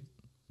to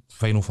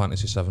Final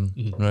Fantasy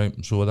VII, right?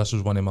 So this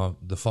was one of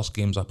the first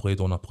games I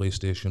played on a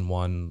PlayStation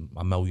 1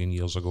 a million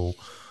years ago.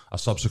 I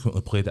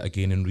subsequently played it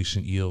again in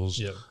recent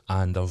years,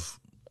 and I've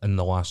in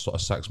the last sort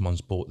of 6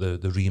 months bought the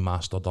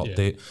remastered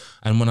update.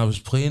 And when I was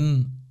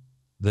playing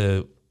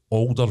the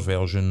older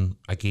version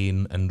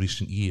again in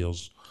recent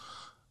years,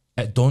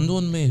 it dawned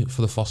on me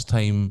for the first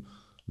time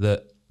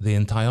that the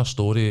entire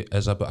story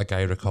is about a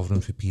guy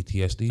recovering from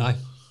PTSD.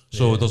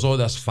 So there's all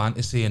this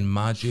fantasy and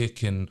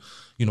magic and,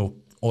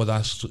 all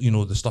this,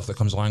 the stuff that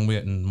comes along with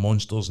it, and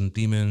monsters and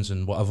demons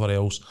and whatever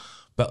else.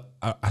 But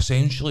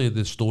essentially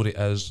the story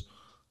is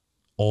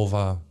of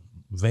a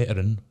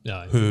veteran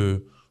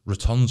who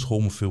returns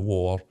home from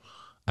war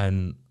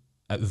and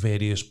at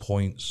various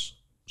points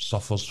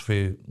suffers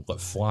through like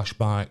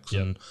flashbacks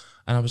and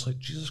I was like,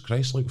 Jesus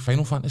Christ, like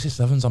Final Fantasy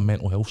VII's a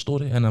mental health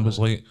story, and I was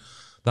like,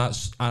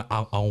 that's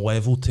a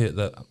level to it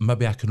that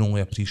maybe I can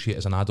only appreciate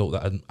as an adult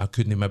that I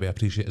couldn't maybe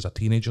appreciate as a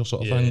teenager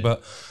sort of thing.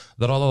 But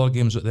there are other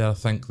games out there. I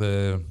think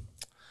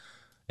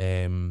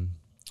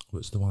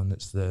what's the one?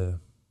 It's the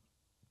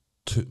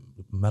Two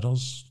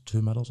Mirrors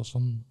or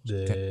something.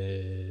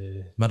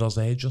 Mirror's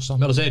Edge or something.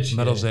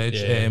 Mirror's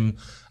Edge.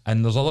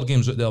 And there's other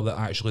games out there that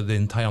actually the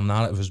entire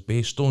narrative is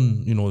based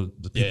on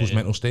the people's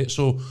mental state.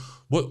 So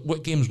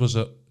what games was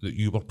it that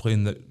you were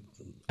playing that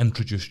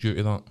introduced you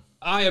to that?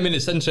 I mean,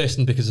 it's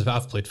interesting because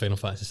I've played Final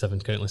Fantasy VII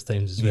countless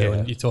times as well,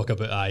 and you talk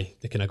about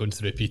they kind of going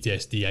through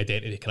PTSD,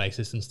 identity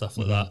crisis and stuff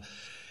like that.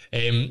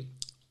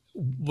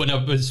 When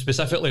I was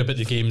specifically about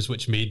the games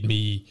which made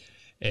me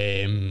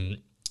kind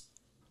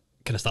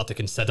of start to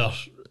consider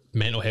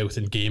mental health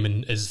and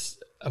gaming, is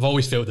I've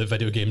always felt that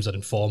video games are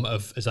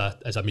informative as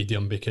a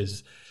medium,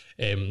 because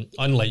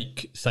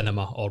unlike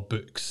cinema or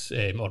books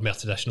or more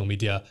traditional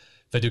media,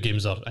 video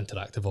games are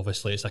interactive.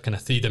 Obviously, it's a kind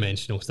of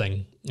three-dimensional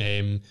thing,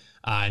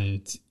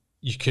 and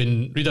you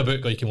can read a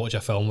book, or you can watch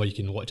a film, or you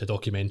can watch a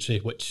documentary,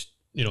 which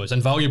is an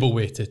invaluable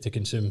way to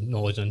consume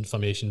knowledge and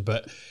information.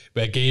 But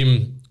with a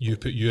game, you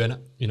put you in it.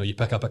 You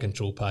pick up a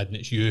control pad and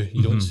it's you.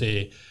 You don't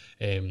say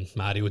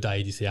Mario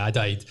died, you say I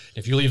died.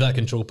 If you leave that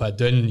control pad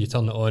down, you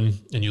turn it on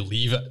and you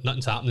leave it,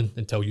 nothing's happening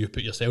until you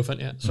put yourself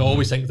into it. So I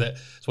always think that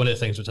it's one of the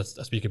things which I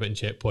speak about in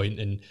Checkpoint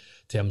in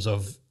terms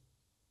of,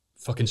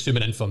 for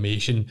consuming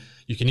information,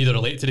 you can either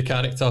relate to the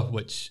character,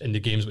 which in the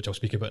games, which I'll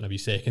speak about in a wee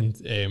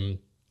second,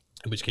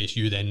 in which case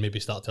you then maybe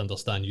start to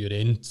understand your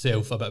own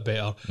self a bit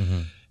better,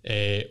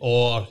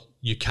 or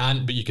you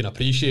can't, but you can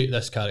appreciate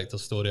this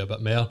character's story a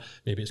bit more.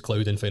 Maybe it's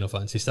Cloud in Final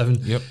Fantasy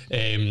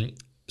VII.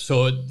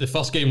 So the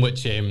first game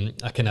which I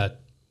kind of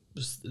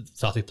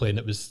started playing,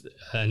 it was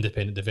an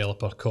independent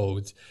developer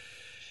called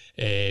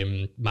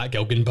Matt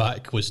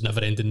Gilgenbach, was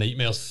Neverending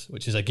Nightmares,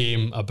 which is a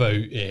game about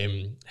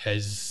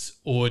his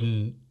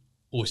own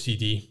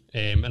OCD.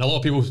 And a lot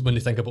of people, when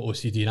they think about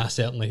OCD, and I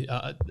certainly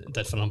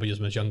did for a number of years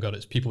when I was younger,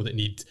 it's people that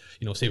need,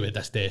 say with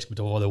this desk with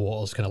all the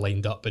waters kind of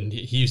lined up, and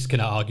he's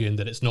kind of arguing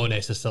that it's not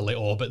necessarily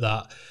all, but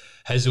that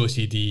his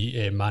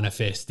OCD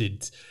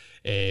manifested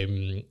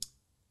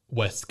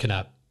with kind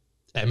of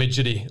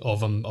imagery of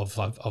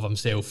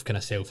himself kind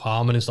of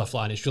self-harming and stuff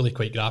like that, and it's really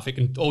quite graphic,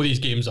 and all these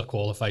games are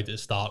qualified to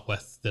start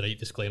with the right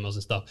disclaimers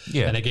and stuff.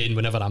 And again,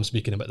 whenever I'm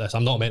speaking about this,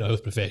 I'm not a mental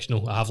health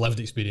professional. I have lived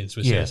experience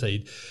with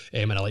suicide,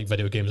 and I like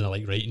video games and I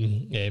like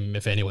writing.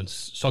 If anyone's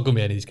struggling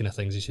with any of these kind of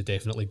things, you should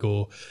definitely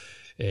go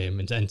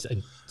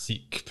and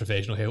seek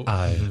professional help.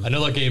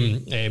 Another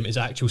game is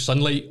Actual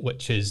Sunlight,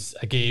 which is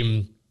a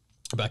game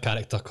about a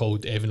character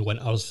called Evan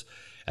Winters,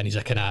 and he's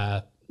a kind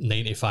of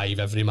 95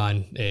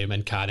 everyman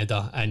in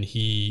Canada, and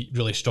he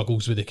really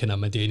struggles with the kind of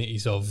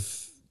mundanities of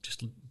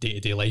just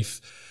day-to-day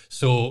life.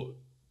 So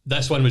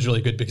this one was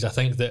really good because I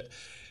think that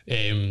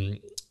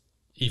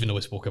even though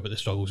we spoke about the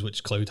struggles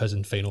which Cloud has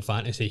in Final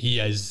Fantasy, he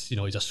is,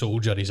 he's a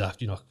soldier, he's a,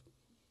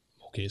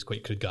 okay, it's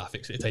quite crude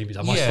graphics at the time, he's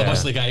a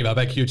muscly guy with a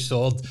big huge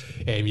sword.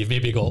 You've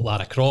maybe got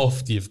Lara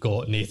Croft, you've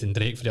got Nathan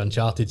Drake for the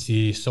Uncharted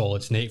series,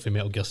 Solid Snake for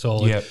Metal Gear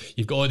Solid.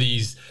 You've got all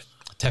these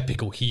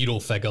typical hero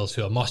figures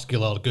who are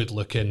muscular, good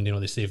looking,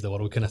 they save the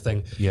world kind of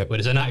thing.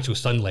 Whereas in actual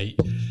Sunlight,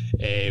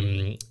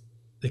 the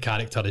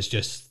character is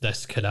just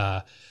this kind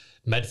of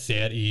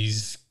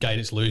mid-30s guy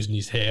that's losing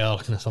his hair,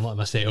 kind of something like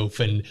myself,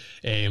 and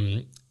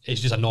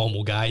he's just a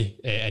normal guy,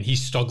 and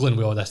he's struggling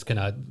with all this kind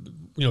of,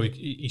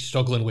 he's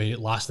struggling with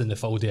lasting the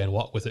full day and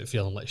work with it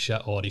feeling like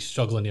shit, or he's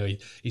struggling,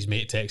 his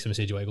mate texts him and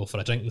says, do you want to go for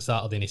a drink on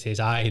Saturday? And he says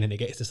aye, and then he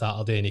gets to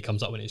Saturday and he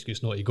comes up with an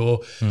excuse not to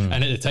go.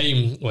 And at the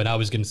time when I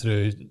was going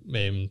through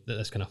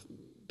this kind of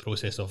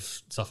process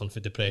of suffering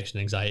from depression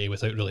and anxiety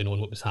without really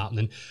knowing what was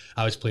happening,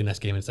 I was playing this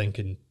game and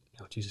thinking,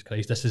 oh Jesus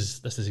Christ, this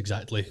is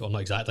exactly, or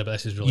not exactly, but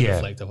this is really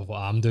reflective of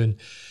what I'm doing.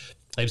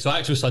 So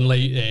actual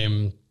Sunlight,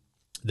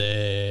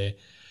 the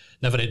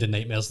Never Ending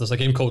Nightmares, there's a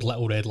game called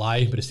Little Red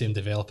Lie by the same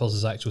developers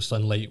as actual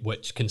Sunlight,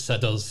 which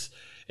considers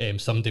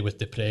somebody with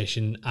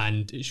depression,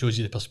 and it shows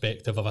you the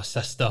perspective of a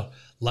sister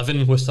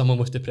living with someone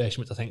with depression,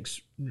 which I think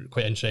is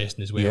quite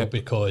interesting as well,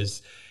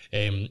 because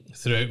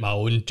throughout my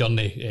own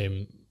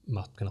journey,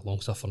 my kind of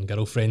long-suffering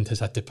girlfriend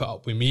has had to put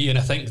up with me, and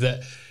I think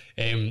that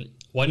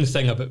one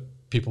thing about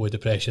people with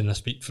depression, I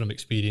speak from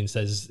experience,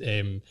 is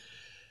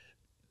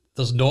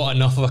there's not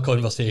enough of a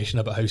conversation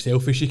about how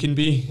selfish you can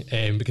be,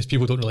 because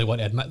people don't really want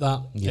to admit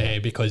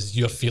that, because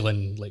you're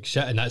feeling like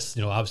shit, and that's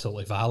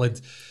absolutely valid.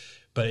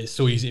 But it's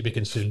so easy to be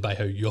consumed by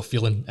how you're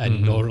feeling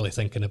and not really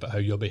thinking about how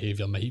your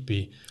behaviour might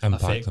be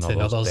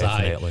affecting others.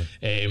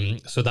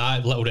 So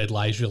that Little Red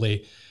Lie is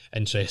really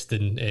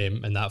interesting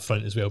in that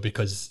front as well,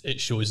 because it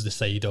shows the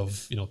side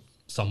of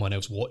someone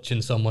else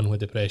watching someone with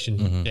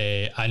depression,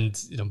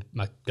 and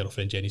my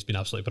girlfriend Jenny's been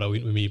absolutely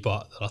brilliant with me,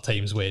 but there are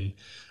times when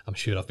I'm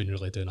sure I've been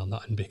really doing on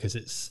nothing,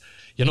 because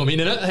you're not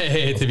meaning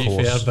it to be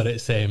fair, but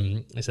it's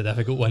a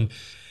difficult one.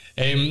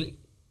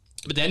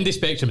 But the indie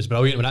spectrum is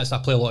brilliant. I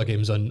play a lot of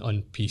games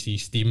on PC.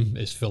 Steam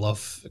is full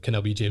of kind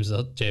of wee gems.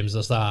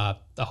 There's a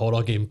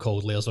horror game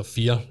called Layers of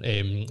Fear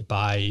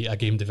by a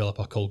game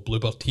developer called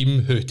Bluebird Team,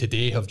 who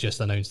today have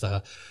just announced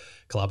a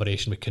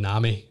collaboration with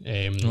Konami,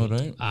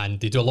 and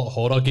they do a lot of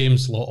horror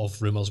games, a lot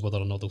of rumours whether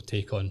or not they'll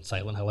take on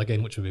Silent Hill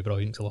again, which would be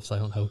brilliant, because I love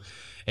Silent Hill.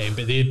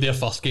 But their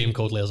first game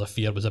called Layers of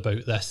Fear was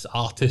about this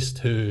artist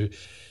who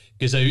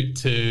goes out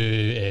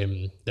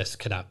to this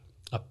kind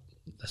of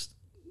this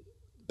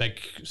big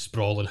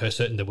sprawling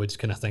house out in the woods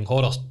kind of thing,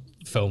 horror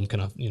film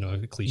kind of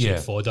cliche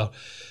fodder.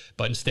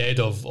 But instead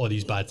of all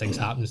these bad things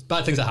that are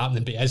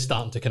happening, but he is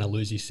starting to kind of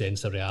lose his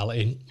sense of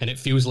reality, and it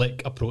feels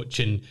like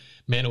approaching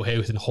mental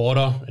health and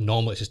horror, and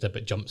normally it's just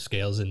about jump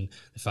scares and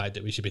the fact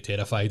that we should be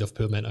terrified of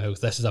poor mental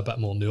health. This is a bit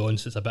more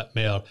nuanced. It's a bit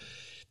more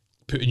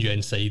putting you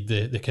inside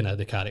the kind of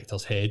the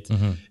character's head.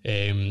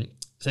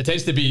 So it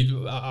tends to be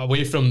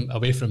away from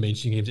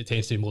mainstream games. It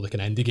tends to be more the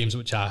kind of indie games,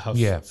 which I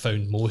have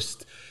found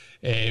most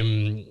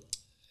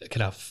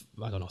kind of,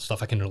 I don't know,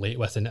 stuff I can relate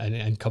with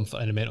and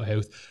comfort in mental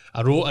health.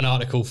 I wrote an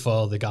article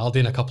for The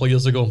Guardian a couple of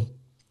years ago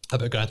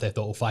about Grand Theft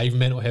Auto 5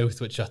 mental health,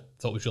 which I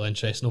thought was really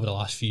interesting. Over the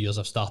last few years,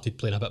 I've started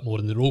playing a bit more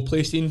in the role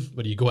play scene,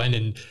 where you go in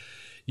and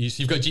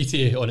you've got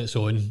GTA on its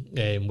own,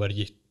 where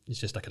it's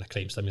just a kind of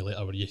crime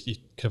simulator where you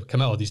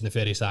commit all these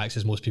nefarious acts,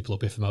 as most people will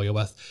be familiar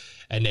with.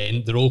 And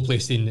then the role play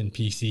scene in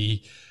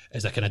PC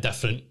is a kind of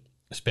different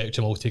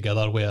spectrum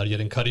altogether, where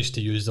you're encouraged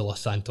to use the Los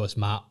Santos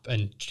map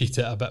and treat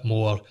it a bit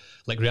more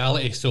like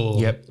reality. So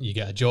you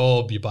get a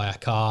job, you buy a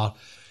car,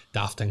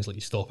 daft things like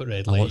you stop at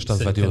red lights. I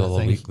watched a video the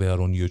other week there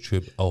on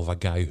YouTube of a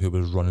guy who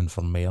was running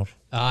for mayor.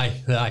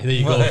 Aye, there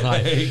you go.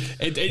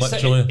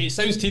 It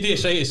sounds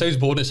tedious, right? It sounds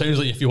boring. It sounds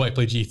like if you want to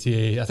play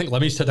GTA, I think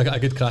Limmy's had a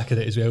good crack at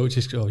it as well, which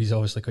is, he's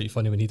obviously quite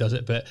funny when he does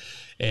it, but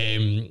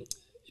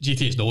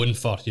GTA is known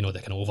for, the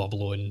kind of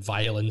overblown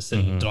violence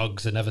and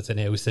drugs and everything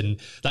else, and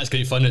that's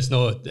great fun.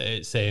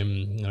 It's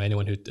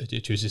anyone who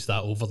chooses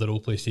that over the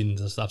roleplay scene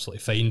is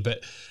absolutely fine.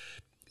 But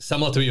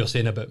similar to what you're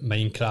saying about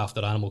Minecraft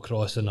or Animal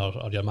Crossing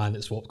or your man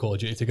that swapped Call of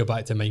Duty, to go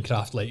back to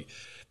Minecraft, like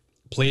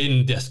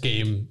playing this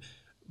game,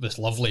 this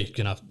lovely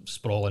kind of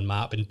sprawling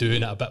map, and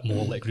doing it a bit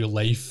more like real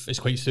life is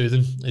quite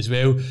soothing as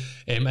well.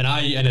 And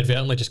I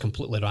inadvertently, just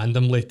completely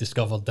randomly,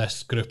 discovered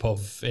this group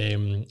of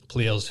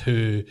players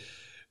who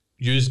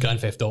use Grand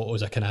Theft Auto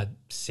as a kind of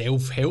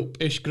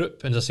self-help-ish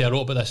group. And as I say, I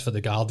wrote about this for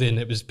The Guardian.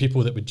 It was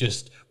people that would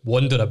just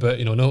wander about,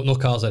 no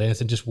cars or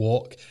anything, just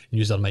walk and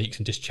use their mics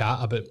and just chat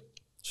about.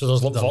 So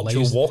there's like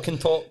virtual walking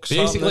talks.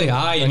 Basically,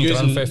 and using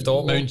Grand Theft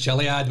Auto. Mount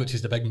Chiliad, which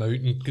is the big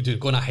mountain,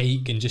 go on a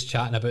hike and just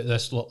chatting about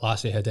this.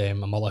 Lassie had a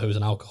mother who was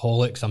an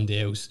alcoholic,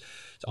 somebody else,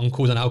 his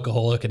uncle's an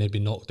alcoholic, and he'd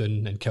been knocked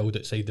down and killed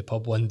outside the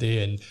pub one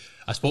day. And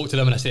I spoke to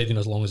them and I said,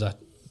 as long as I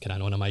can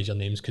anonymise your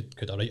names,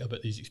 could I write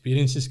about these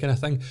experiences kind of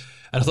thing.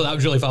 And I thought that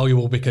was really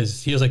valuable,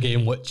 because here's a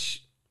game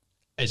which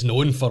is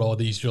known for all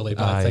these really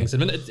bad things. I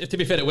mean, to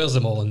be fair, it wears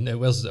it all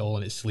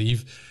in its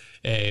sleeve.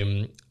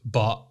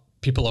 But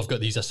people have got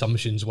these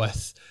assumptions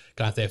with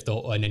Grand Theft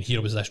Auto, and then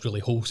here was this really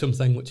wholesome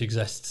thing which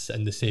exists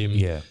in the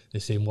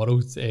same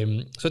world. So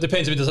it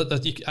depends. I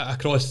mean,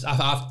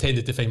 I've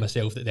tended to find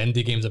myself that the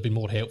indie games have been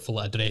more helpful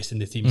at addressing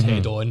the themes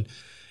head on.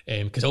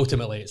 Because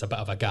ultimately it's a bit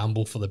of a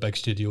gamble for the big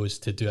studios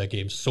to do a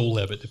game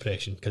solely about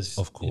depression, because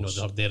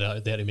they're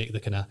there to make the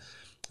kind of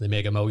the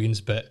mega millions.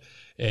 But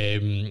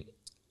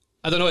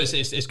I don't know,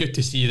 it's good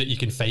to see that you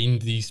can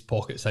find these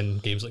pockets in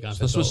games like Grand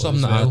Theft Auto. This was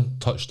something that I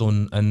touched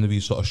on in the wee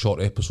sort of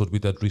short episode we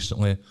did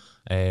recently,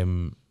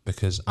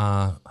 because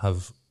I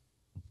have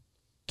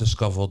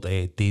discovered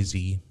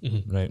DayZ.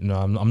 Right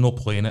now, I'm not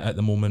playing it at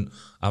the moment.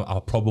 I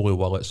probably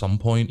will at some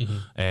point,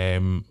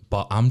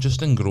 but I'm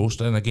just engrossed.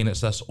 And again,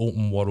 it's this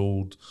open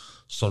world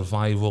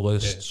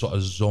survivalist sort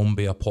of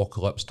zombie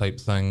apocalypse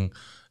type thing.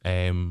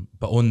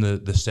 But on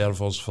the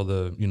servers for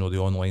the the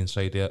online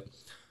side of it,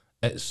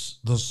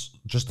 there's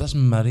just this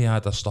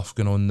myriad of stuff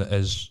going on that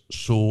is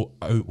so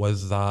out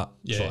with that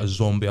sort of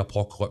zombie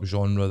apocalypse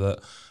genre that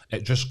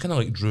it just kind of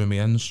like drew me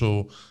in.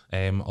 So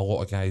a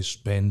lot of guys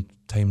spend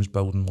times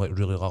building like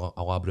really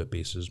elaborate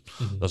bases.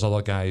 There's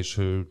other guys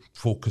who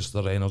focus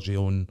their energy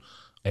on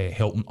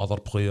helping other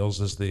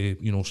players as they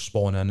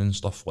spawn in and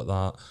stuff like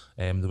that.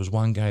 There was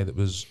one guy that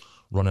was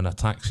running a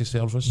taxi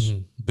service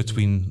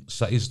between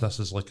cities. This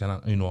is like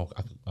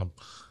a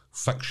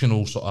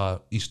fictional sort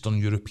of Eastern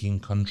European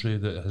country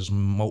that has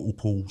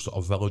multiple sort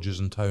of villages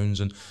and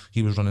towns, and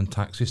he was running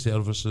taxi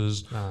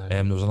services.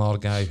 There was another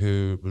guy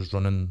who was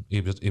running,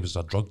 he was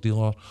a drug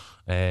dealer,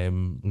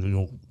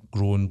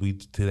 growing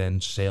weed to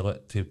then sell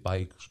it to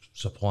buy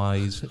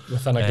supplies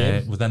within a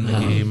game. Within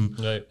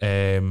the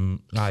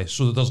game. Right.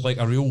 So there's like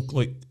a real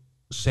like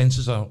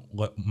senses of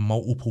like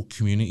multiple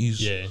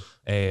communities.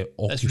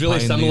 It's really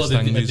similar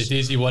to the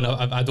DayZ one.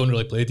 I don't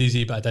really play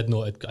DayZ, but I did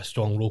know a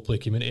strong roleplay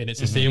community, and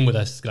it's the same with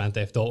this Grand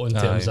Theft Auto in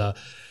terms of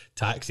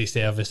taxi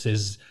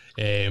services.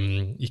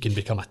 You can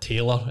become a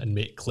tailor and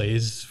make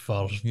clays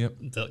for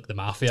the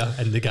mafia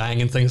and the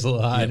gang and things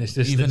like that, and it's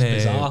just even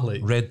it's bizarre.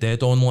 Like Red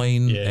Dead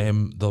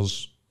Online,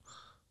 there's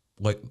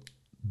like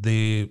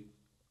they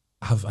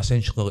have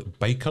essentially like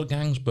biker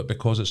gangs, but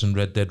because it's in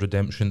Red Dead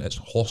Redemption, it's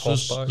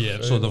horses. So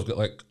they've got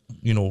like,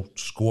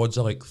 squads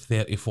of like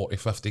 30, 40,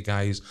 50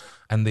 guys,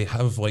 and they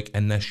have like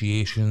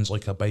initiations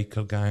like a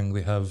biker gang.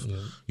 They have,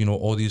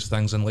 all these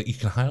things, and like you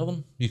can hire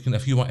them. You can,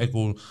 if you want to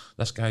go,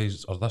 this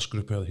guy's or this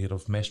group out here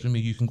have messed with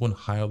me, you can go and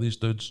hire these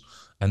dudes,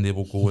 and they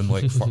will go and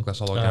like fuck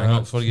this other gang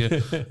up for you.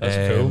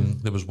 That's cool.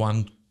 There was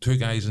two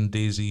guys in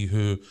DayZ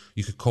who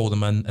you could call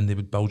them in and they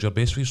would build your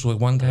base for you. So like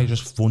one guy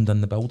just phoned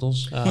in the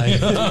builders. I'm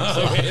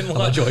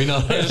a joiner.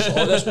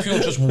 That's pure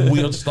just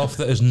weird stuff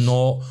that is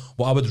not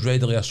what I would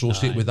readily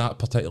associate with that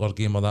particular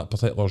game or that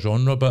particular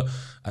genre. But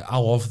I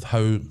love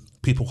how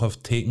people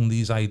have taken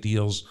these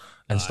ideas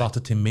and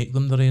started to make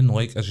them their own,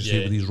 like as you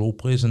say with these role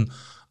plays. And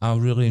I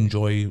really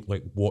enjoy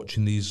like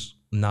watching these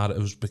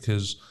narratives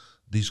because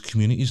these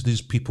communities,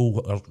 these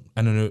people are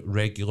in and out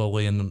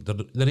regularly, and they're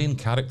their own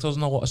characters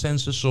in a lot of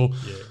senses. So,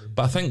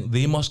 but I think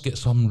they must get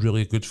something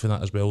really good for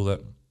that as well.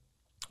 That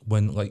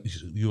when, like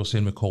you were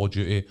saying with Call of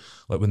Duty,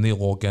 like when they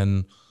log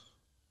in,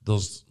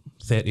 there's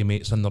 30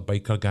 mates in their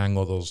biker gang,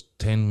 or there's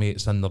 10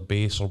 mates in their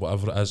base, or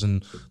whatever it is,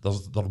 and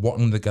they're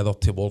working together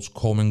towards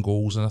common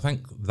goals. And I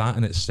think that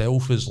in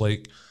itself is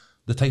like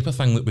the type of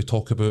thing that we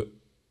talk about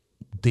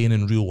doing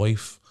in real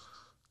life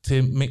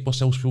to make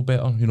ourselves feel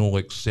better,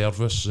 like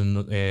service and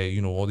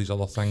all these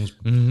other things.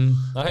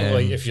 I think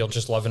like if you're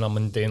just living a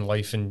mundane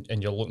life and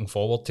you're looking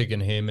forward to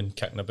going home and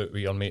kicking about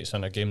with your mates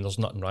in a game, there's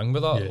nothing wrong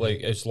with that.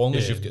 Like as long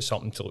as you've got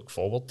something to look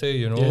forward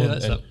to,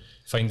 and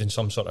finding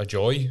some sort of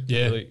joy.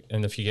 Like,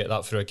 and if you get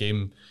that through a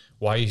game,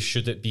 why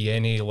should it be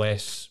any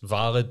less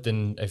valid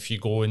than if you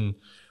go and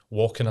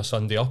walking a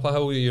Sunday up a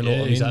hill, what I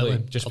mean? Exactly.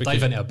 Like, just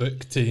dive into a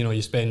book to,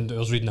 you spend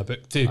hours reading a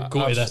book to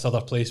go to this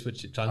other place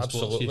which it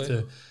transports you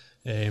to.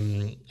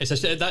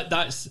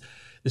 That's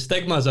the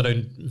stigmas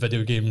around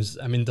video games.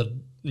 I mean, they're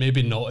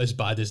maybe not as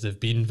bad as they've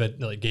been.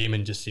 Like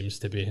gaming just seems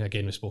to be,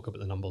 again, we spoke about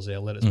the numbers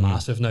earlier, it's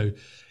massive now.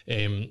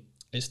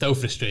 It still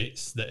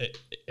frustrates that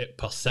it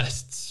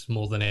persists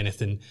more than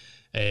anything.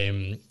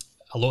 A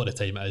lot of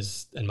the time it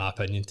is, in my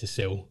opinion, to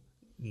sell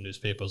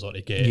newspapers or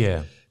to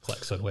get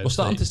clicks on websites. We're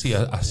starting to see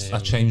a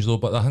change though,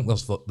 but I think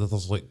there's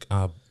like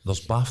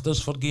there's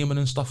BAFTAs for gaming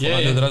and stuff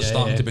like that. There is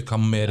starting to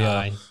become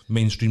more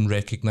mainstream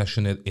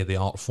recognition of the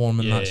art form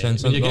in that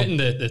sense. When you're getting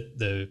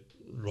the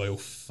Royal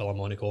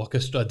Philharmonic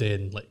Orchestra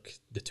doing like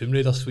the Tomb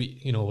Raider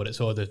suite, where it's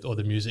all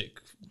the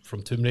music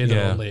from Tomb Raider,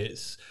 only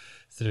it's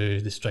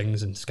through the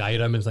strings and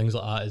Skyrim and things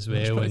like that as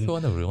well. And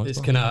cool. It's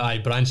kind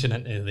of branching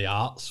into the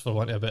arts, for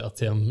want of a better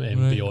term,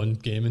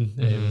 beyond gaming,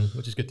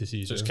 which is good to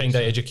see. So it's kind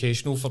of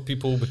educational for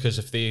people, because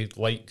if they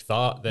like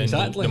that, then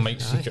they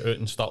might seek it out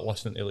and start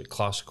listening to like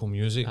classical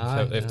music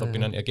if they've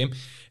been into a game.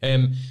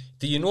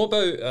 Do you know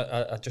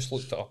about? I just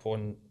looked it up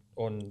on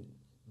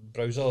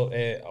browser.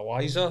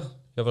 Eliza.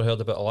 You ever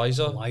heard about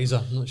Eliza?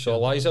 Eliza, I'm not sure. So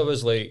Eliza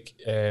was like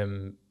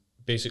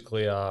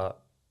basically a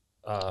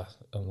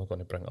I'm not going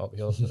to bring it up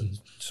here,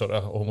 sort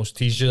of almost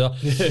teased you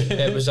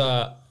there. It was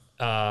a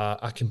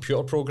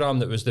computer program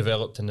that was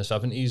developed in the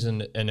 70s,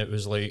 and it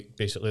was like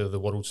basically the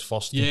world's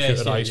first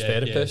computerized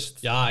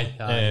therapist. Aye.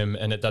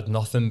 And it did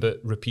nothing but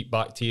repeat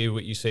back to you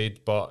what you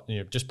said, but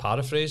just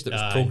paraphrased. It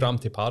was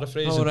programmed to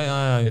paraphrase. Oh, right,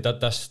 aye. They did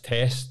this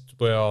test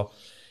where,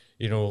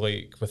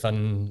 like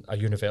within a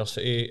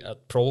university,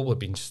 it probably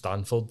been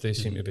Stanford, they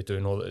seem to be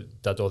doing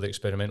did all the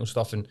experimental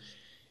stuff, and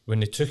when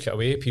they took it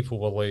away, people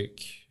were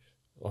like,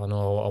 "Oh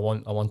no, I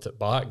want it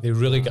back." They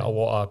really get a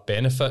lot of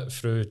benefit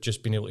through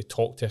just being able to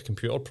talk to a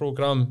computer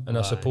program. And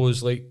I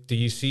suppose, like, do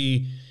you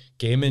see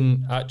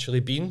gaming actually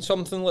being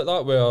something like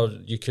that, where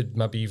you could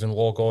maybe even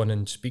log on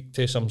and speak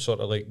to some sort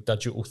of like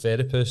digital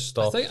therapist?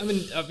 Or I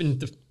mean,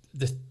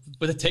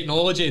 with the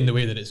technology and the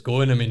way that it's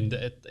going, I mean,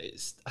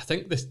 I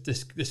think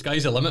the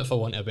sky's the limit, for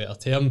want of a better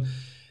term.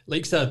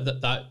 Like I said,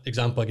 that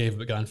example I gave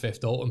about Grand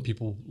Theft Auto and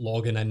people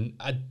logging in,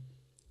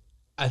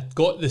 I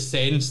got the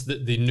sense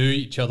that they knew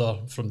each other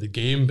from the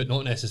game, but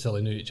not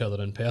necessarily knew each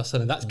other in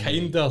person. And that's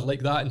kind of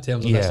like that in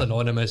terms of this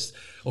anonymous.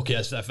 Okay,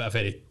 that's a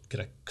very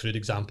kind of crude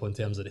example in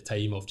terms of the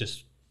time of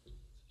just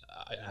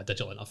a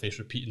digital interface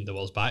repeating the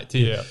words back to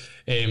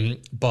you.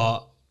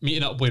 But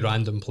meeting up with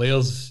random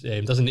players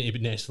doesn't need to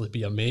necessarily be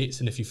your mates.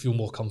 And if you feel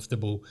more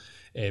comfortable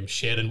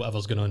sharing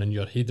whatever's going on in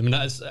your head, I mean,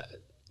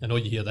 I know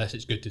you hear this,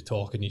 it's good to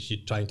talk and you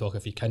should try and talk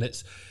if you can.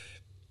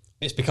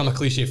 It's become a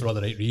cliche for all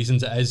the right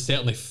reasons. It is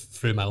certainly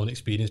through my own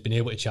experience, being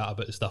able to chat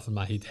about the stuff in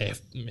my head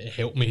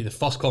helped me. The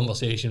first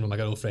conversation with my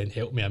girlfriend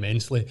helped me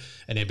immensely,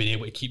 and then being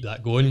able to keep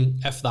that going.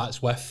 If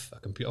that's with a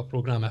computer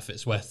program, if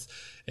it's with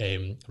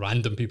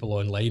random people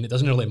online, it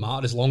doesn't really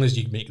matter as long as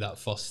you make that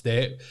first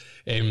step.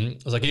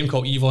 There's a game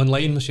called EVE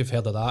Online, if you've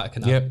heard of that, a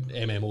kind of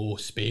MMO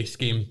space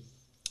game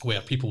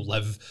where people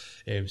live.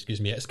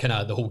 It's kind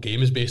of, the whole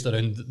game is based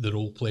around the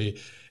role play.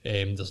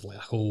 There's like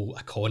a whole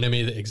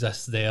economy that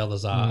exists there.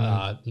 There's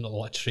a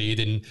lot of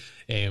trading.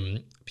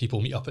 People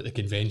meet up at the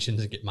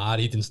conventions and get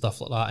married and stuff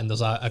like that. And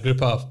there's a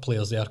group of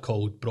players there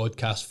called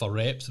Broadcast for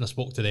Reps, and I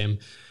spoke to them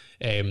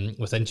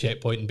within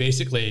Checkpoint. And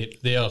basically,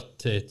 there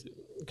to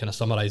kind of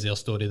summarise their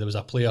story, there was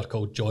a player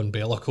called John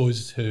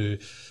Bellicose who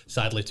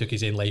sadly took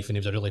his own life, and he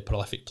was a really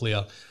prolific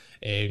player.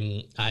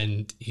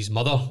 And his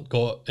mother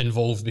got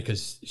involved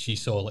because she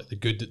saw like the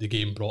good that the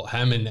game brought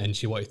him, and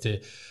she wanted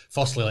to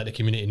firstly let the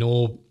community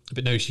know,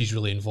 but now she's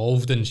really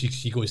involved, and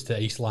she goes to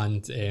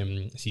Iceland.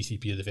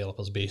 CCP, the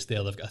developers based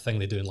there, they've got a thing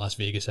they do in Las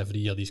Vegas every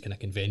year, these kind of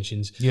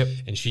conventions,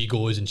 and she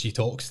goes and she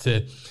talks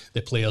to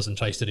the players and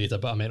tries to raise a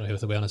bit of mental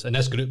health awareness. And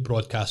this group,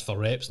 Broadcast for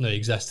Reps, now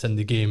exists in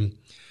the game.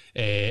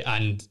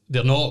 And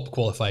they're not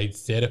qualified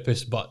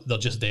therapists, but they're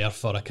just there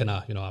for a kind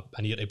of,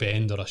 an ear to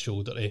bend or a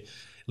shoulder to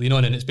lean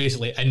on, and it's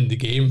basically in the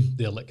game.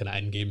 They're like kind of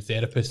in-game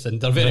therapists, and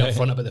they're very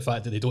upfront about the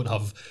fact that they don't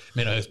have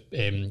mental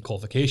health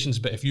qualifications.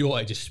 But if you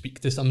want to just speak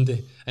to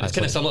somebody, and it's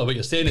kind of similar to what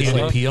you're saying, it's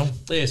like,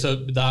 yeah, so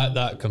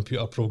that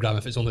computer program,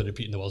 if it's only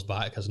repeating the words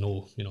back, has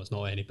no, it's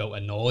not any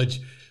built-in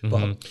knowledge.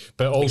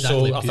 But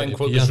also, exactly, I think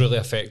what was really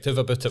effective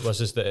about it was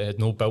that it had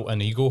no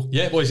built-in ego.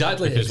 Yeah, well,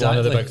 exactly. Because one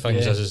of the big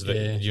things is that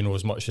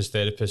as much as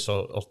therapists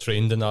are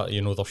trained in that,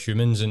 they're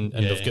humans and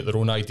they've got their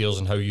own ideas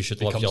on how you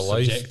should live your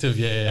life.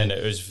 And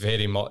it was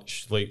very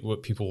much like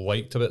what people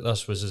liked about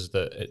this was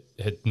that it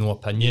had no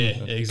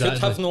opinion. It could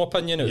have no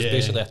opinion. It was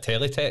basically a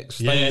teletext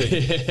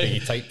thing that you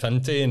typed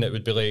into, and it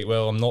would be like,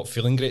 well, I'm not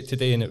feeling great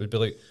today, and it would be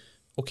like,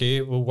 okay,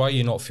 well, why are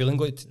you not feeling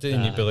great today?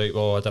 And you'd be like,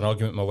 well, I had an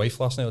argument with my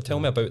wife last night. Well, tell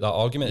me about that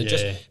argument. It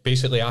just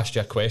basically asked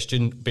you a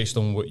question based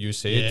on what you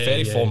said.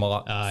 Very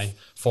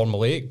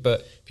formulaic,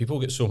 but people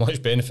get so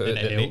much benefit out of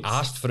it that they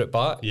asked for it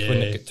back when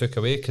it took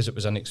away because it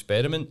was an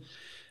experiment.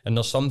 And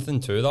there's something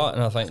to that.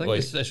 And I think like,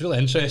 it's really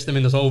interesting. I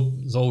mean,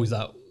 there's always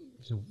that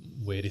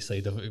wary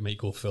side of it. We might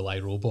go full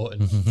iRobot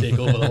and take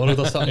over the world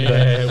or something.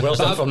 Where's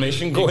the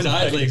information going?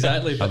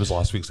 Exactly. That was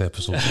last week's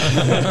episode.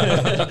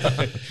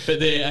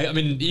 But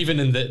even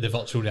in the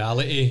virtual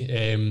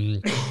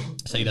reality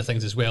side of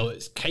things as well,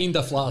 it's kind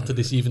of flattered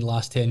this even the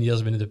last 10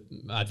 years. When the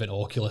advent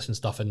of Oculus and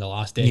stuff in the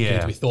last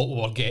decade, we thought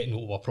we were getting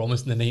what we were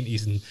promised in the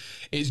 90s, and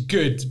it's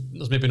good.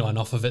 There's maybe not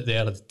enough of it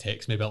there. The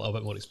tech's maybe a little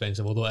bit more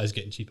expensive, although it is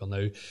getting cheaper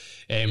now.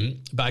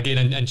 But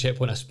again, in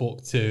Checkpoint, I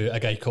spoke to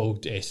a guy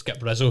called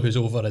Skip Rizzo, who's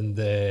over in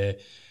the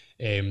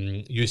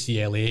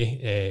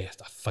UCLA.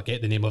 I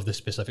forget the name of the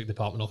specific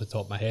department off the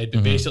top of my head,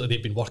 but basically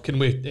they've been working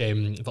with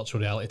virtual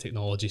reality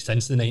technology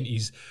since the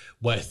 90s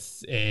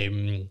with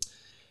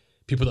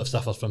people that have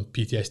suffered from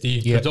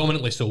PTSD,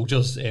 predominantly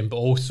soldiers, but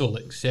also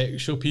like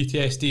sexual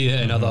PTSD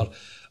and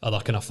other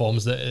kind of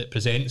forms that it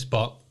presents.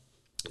 But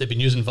they've been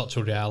using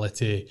virtual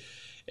reality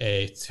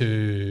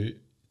to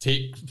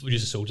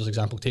use the soldiers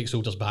example, take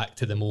soldiers back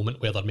to the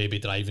moment where they're maybe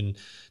driving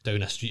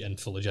down a street in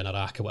Fallujah,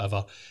 Iraq or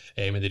whatever,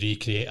 and they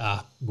recreate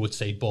a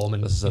roadside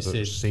bombing. This is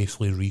about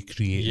safely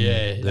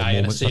recreating the in a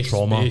moments safe of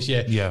trauma.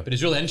 Space, But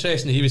it's really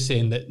interesting. He was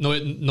saying that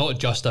not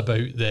just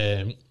about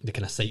the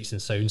kind of sights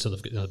and sounds, so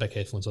they've got the big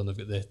headphones on, they've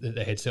got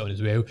the headset on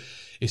as well.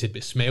 He said,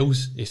 but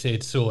smells. He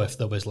said, so if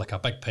there was like a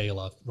big pile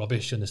of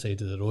rubbish on the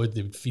side of the road,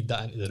 they would feed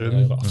that into the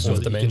room. Like a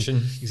fourth dimension.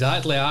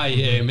 Exactly,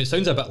 it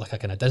sounds a bit like a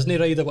kind of Disney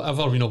ride or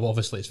whatever, but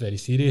obviously it's very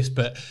serious,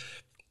 but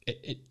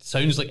it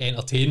sounds like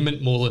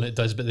entertainment more than it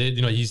does, but they've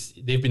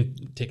been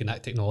taking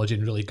that technology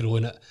and really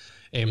growing it.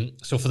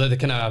 So for the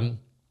kind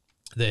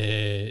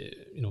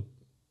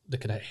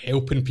of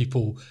helping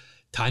people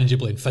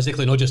tangibly and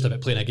physically, not just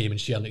about playing a game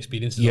and sharing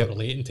experiences or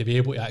relating, to be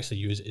able to actually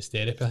use it as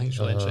therapy, I think it's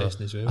really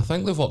interesting as well. I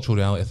think the virtual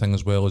reality thing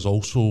as well is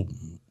also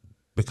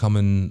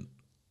becoming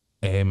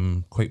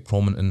quite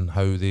prominent in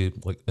how they,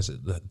 like, is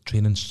it the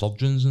training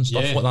surgeons and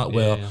stuff like that,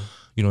 where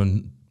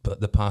in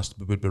the past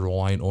we would be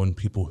reliant on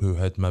people who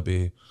had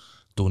maybe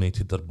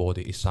donated their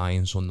body to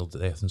science on their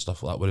death and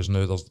stuff like that, whereas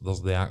now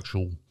there's the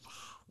actual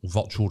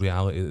virtual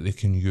reality that they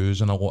can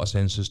use in a lot of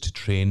senses to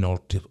train or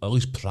to at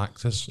least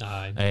practice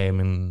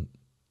in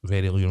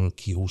very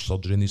keyhole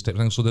surgery and these type of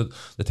things. So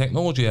the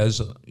technology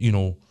is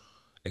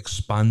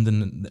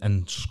expanding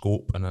in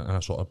scope in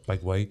a sort of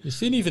big way. You've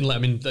seen even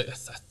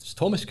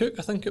Thomas Cook,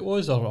 I think it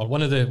was, or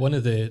one of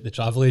the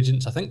travel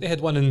agents. I think they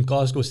had one in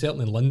Glasgow,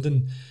 certainly in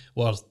London,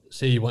 where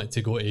say you wanted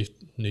to go to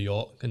New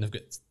York and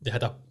they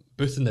had a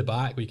booth in the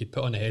back where you could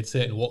put on a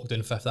headset and walk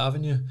down Fifth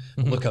Avenue,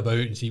 look about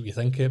and see what you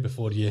think of it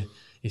before you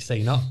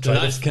sign up.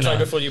 Try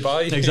before you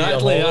buy.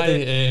 Exactly. Do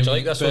you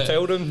like this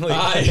hotel room?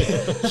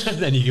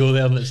 Then you go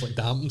there and it's like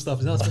damp and stuff.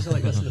 Is that something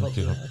like this in the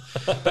virtual?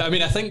 But I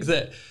mean, I think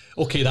that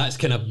that's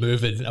kind of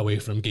moving away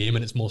from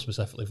gaming. It's more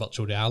specifically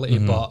virtual reality,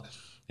 but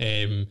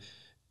the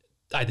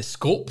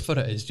scope for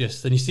it is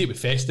just, and you see it with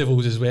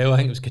festivals as well. I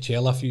think it was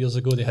Coachella a few years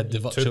ago. They had the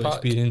virtual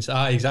experience.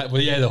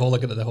 Exactly. Well, the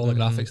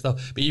holographic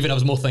stuff. But even I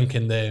was more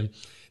thinking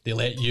they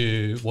let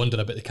you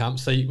wander about the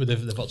campsite with the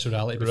virtual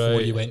reality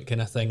before you went,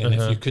 kind of thing. And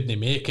if you couldn't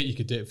make it, you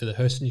could do it for the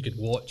house and you could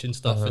watch and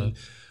stuff. And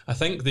I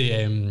think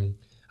the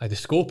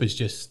scope is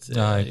just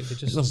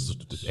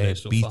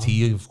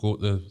BT have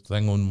got the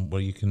thing on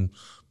where you can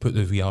put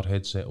the VR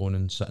headset on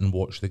and sit and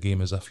watch the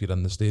game as if you're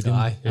in the stadium.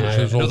 Last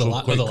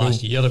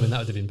year, I mean, that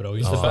would have been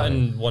brilliant. It's the fit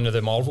in one of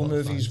the Marvel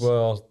movies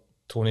where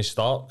Tony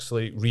Stark's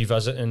like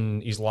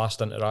revisiting his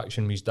last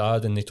interaction with his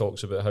dad, and he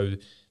talks about how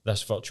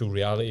this virtual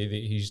reality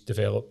that he's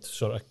developed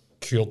sort of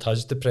cured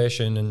his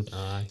depression, and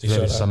it's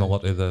very similar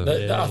to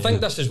the. I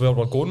think this is where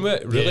we're going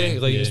with it,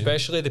 really,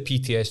 especially the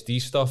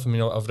PTSD stuff. I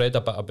mean, I've read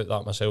a bit about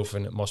that myself,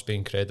 and it must be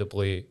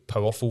incredibly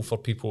powerful for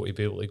people to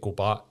be able to go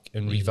back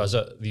and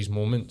revisit these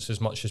moments, as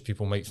much as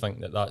people might think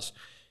that that's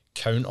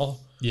counter.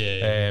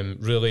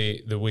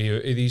 Really, the way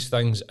out of these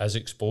things is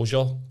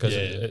exposure, because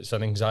it's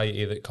an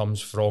anxiety that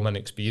comes from an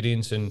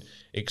experience, and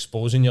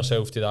exposing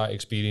yourself to that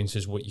experience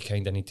is what you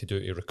kind of need to do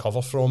to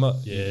recover from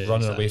it.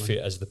 Running away from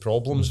it is the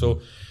problem.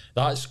 So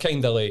that's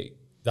kind of like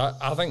that.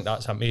 I think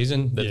that's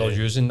amazing that they're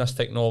using this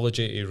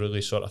technology to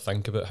really sort of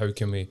think about how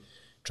can we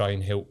try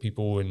and help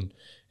people. And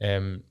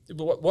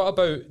what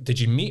about, did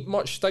you meet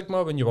much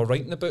stigma when you were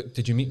writing the book?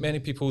 Did you meet many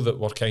people that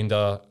were kind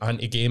of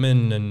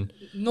anti-gaming? And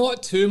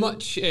not too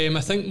much. I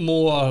think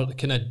more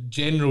kind of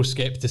general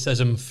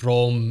scepticism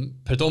from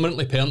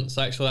predominantly parents,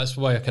 actually. That's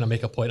why I kind of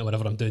make a point of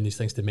whenever I'm doing these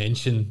things to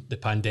mention the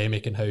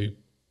pandemic and how,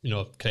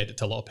 credit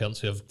to a lot of parents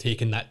who have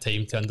taken that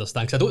time to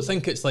understand. Because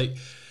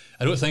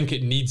I don't think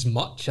it needs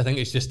much. I think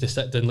it's just to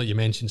sit down, like you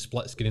mentioned,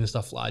 split screen and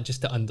stuff like that,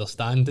 just to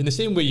understand. In the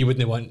same way you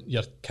wouldn't want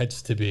your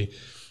kids to be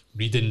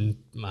reading,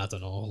 I don't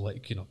know,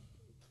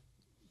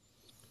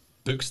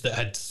 books that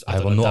had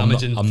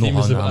damaging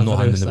themes. I'm not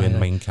handing away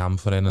Mein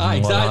Kampf for anything.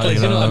 Exactly. Like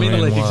that, you know what I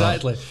mean?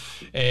 Exactly.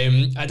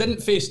 I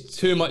didn't face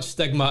too much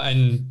stigma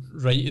in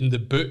writing the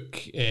book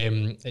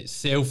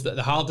itself. That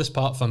the hardest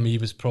part for me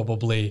was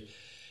probably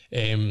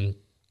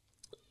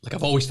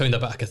I've always found a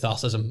bit of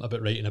catharsis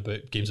about writing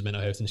about games of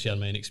mental health and sharing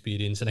my own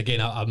experience. And again,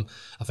 I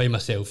find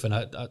myself, and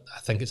I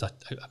think it's a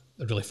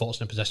really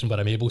fortunate position where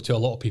I'm able to. A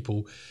lot of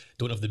people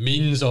don't have the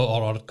means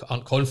or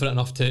aren't confident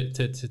enough to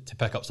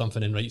pick up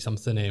something and write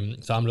something.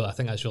 So I'm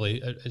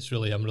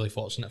really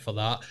fortunate for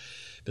that.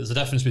 But there's a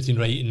difference between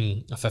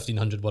writing a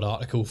 1,500 word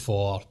article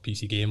for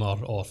PC Gamer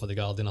or for The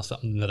Guardian or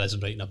something than there is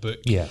in writing a book.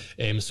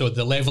 So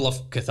the level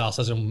of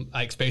catharsis,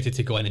 I expected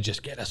to go in and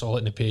just get this all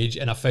on the page,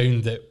 and I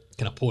found that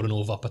kind of pouring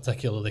over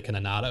particularly the kind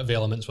of narrative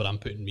elements where I'm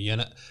putting me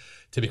in it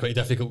to be quite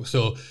difficult.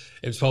 So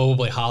it was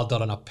probably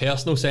harder in a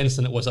personal sense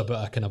than it was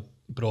about a kind of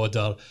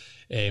broader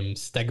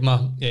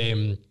stigma.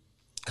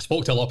 Because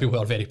spoke to a lot of people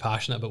who are very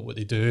passionate about what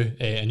they do,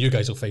 and you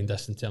guys will find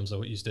this in terms of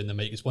what you do in the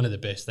mic. It's one of the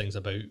best things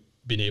about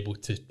being able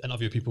to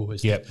interview people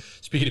is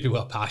speaking to people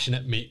who are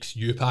passionate makes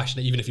you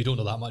passionate, even if you don't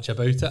know that much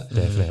about it.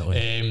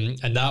 Definitely.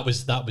 And that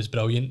was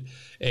brilliant.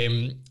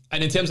 And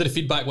in terms of the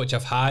feedback which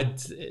I've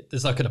had,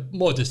 there's a kind of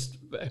modest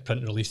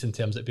print release in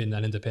terms of being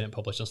an independent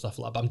publisher and stuff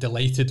like that, but I'm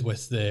delighted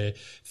with the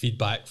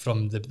feedback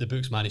from the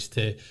book's managed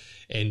to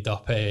end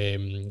up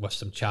with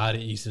some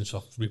charities and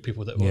stuff for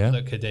people that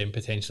could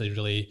potentially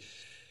really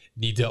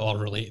need it or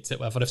relate to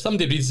it, whatever. If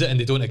somebody reads it and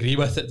they don't agree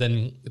with it,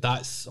 then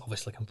that's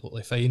obviously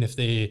completely fine.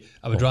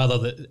 I would rather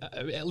that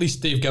at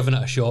least they've given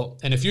it a shot.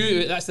 And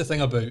that's the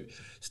thing about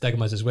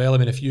stigmas as well. I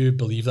mean, if you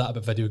believe that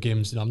about video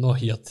games, I'm not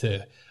here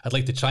I'd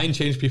like to try and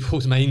change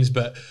people's minds,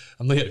 but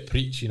I'm not here to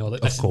preach,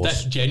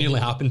 this genuinely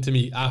happened to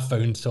me. I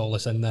found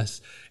solace in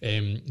this.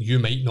 You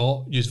might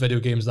not use video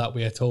games that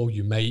way at all.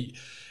 You might.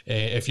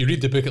 If you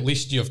read the book, at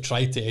least you've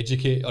tried to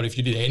educate, or if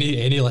you read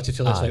any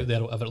literature that's out there,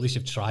 or whatever, at least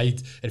you've tried.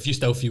 And if you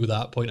still feel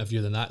that point of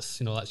view, then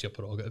that's your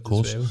prerogative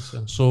as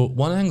well. So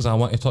one of the things I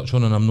want to touch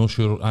on, and I'm not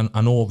sure,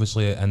 I know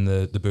obviously in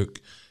the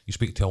book you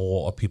speak to a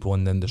lot of people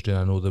in the industry,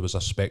 and I know there was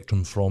a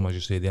spectrum from, as you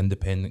say, the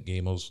independent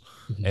gamers,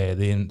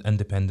 the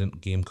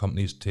independent game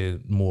companies, to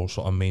more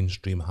sort of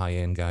mainstream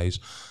high-end guys.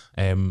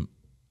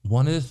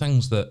 One of the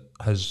things that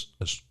has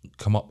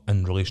come up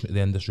in relation to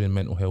the industry and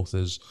mental health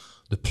is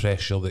the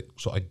pressure that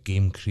sort of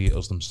game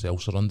creators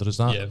themselves are under. Is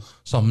that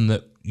something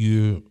that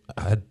you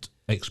had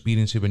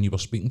experienced when you were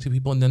speaking to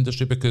people in the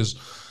industry? Because,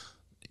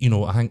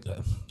 I think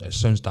it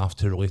sounds daft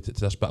to relate it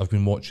to this, but I've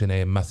been watching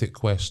Mythic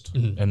Quest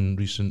in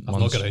recent months.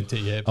 I've not got around to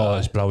it yet, but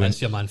it's brilliant.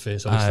 That's your man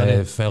face.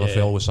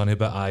 Fell with Sunny,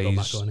 but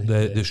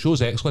the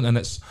show's excellent, and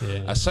it's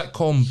a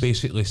sitcom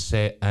basically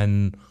set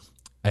in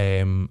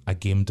a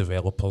game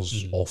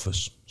developer's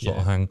office sort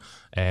of thing,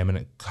 and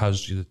it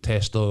has the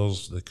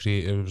testers, the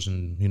creatives,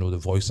 and the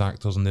voice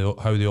actors, and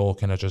how they all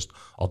kind of just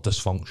are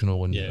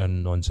dysfunctional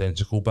and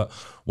nonsensical. But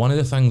one of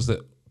the things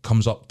that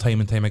comes up time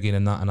and time again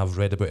in that, and I've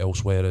read about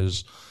elsewhere,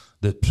 is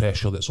the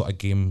pressure that sort of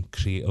game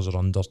creators are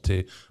under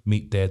to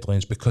meet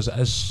deadlines, because it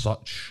is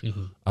such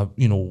a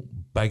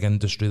big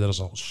industry. There's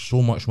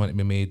so much money to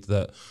be made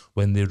that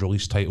when they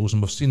release titles,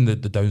 and we've seen the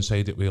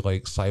downside that we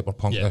like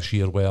Cyberpunk this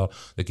year, where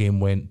the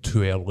game went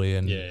too early,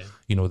 and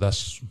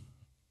this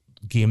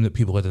game that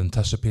people had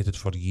anticipated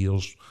for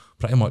years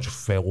pretty much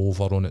fell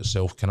over on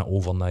itself kind of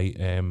overnight.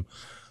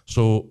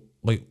 So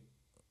like,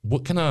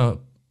 what kind of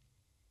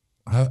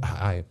how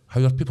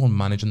are people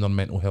managing their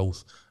mental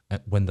health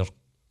when they're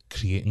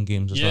creating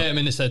games? I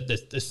mean, it's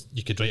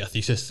you could write a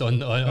thesis on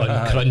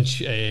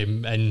crunch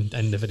in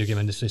the video game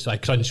industry. So I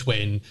crunch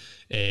when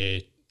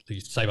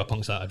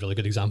Cyberpunk's a really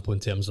good example in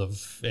terms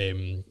of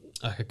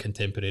a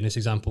contemporaneous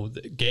example,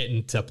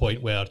 getting to a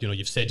point where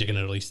you've said you're going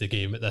to release the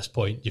game. At this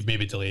point, you've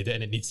maybe delayed it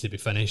and it needs to be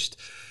finished,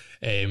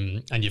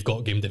 and you've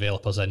got game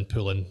developers in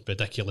pulling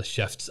ridiculous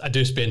shifts. I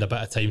do spend a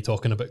bit of time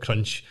talking about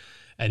crunch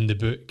in the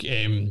book.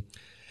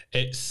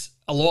 It's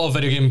a lot of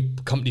video game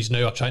companies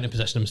now are trying to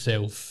position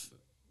themselves,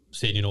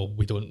 saying,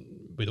 we don't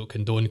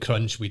condone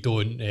crunch, we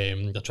don't,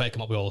 they're trying to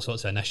come up with all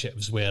sorts of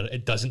initiatives where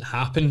it doesn't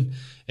happen.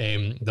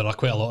 There are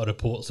quite a lot of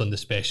reports on the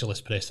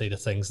specialist press side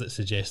of things that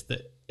suggest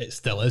that it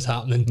still is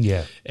happening.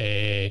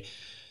 In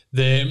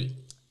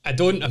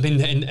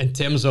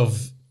terms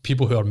of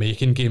people who are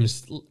making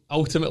games,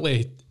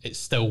 ultimately it's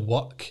still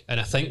work. And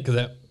I think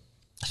that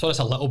I saw this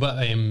a little bit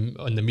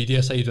on the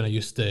media side when I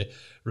used to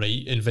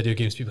write in video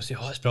games. People say,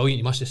 it's brilliant,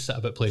 you must just sit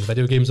about playing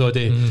video games all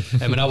day.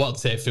 And when I worked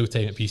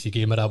full-time at PC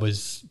Gamer, I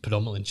was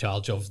predominantly in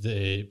charge of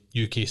the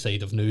UK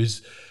side of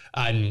news.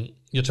 And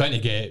you're trying to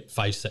get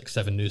 5, 6,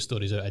 7 news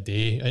stories out a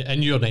day.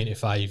 In your 9 to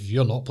 5,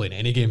 you're not playing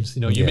any games.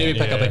 You maybe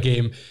pick up a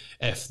game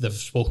if they've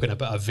spoken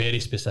about a very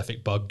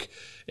specific bug,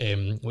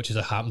 which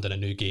has happened in a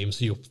new game.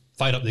 So you'll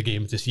fire up the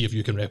game to see if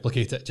you can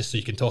replicate it, just so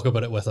you can talk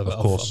about it with a bit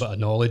of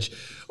knowledge.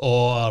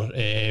 Or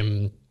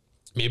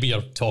maybe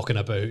you're talking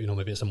about,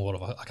 maybe it's more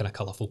of a kind of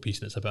colourful piece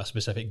and it's about a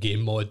specific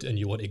game mod and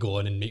you want to go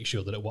on and make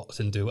sure that it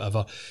works and do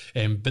whatever.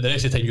 But the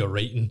rest of the time you're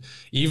writing,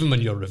 even when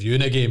you're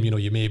reviewing a game,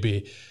 you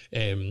maybe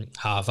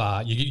have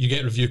you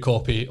get review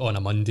copy on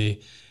a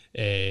Monday,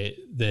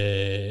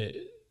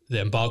 the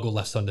embargo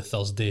lifts on the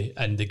Thursday,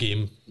 and the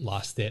game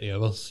lasts 30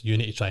 hours. You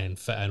need to try and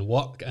fit in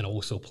work and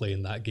also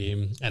playing that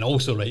game and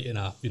also writing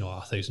a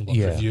 1,000-word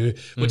review,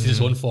 which is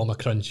its own form of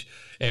crunch.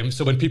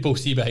 So when people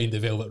see behind the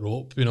velvet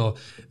rope,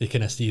 they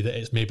kind of see that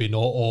it's maybe not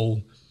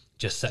all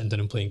just sitting down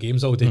and playing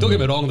games all day. Don't get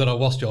me wrong, there are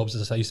worse jobs.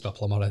 As I used to be a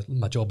plumber,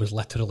 my job was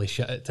literally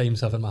shit at times,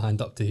 having my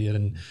hand up to here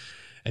and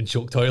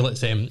choke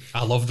toilets. I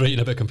loved writing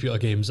about computer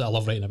games. I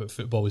love writing about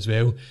football as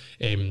well.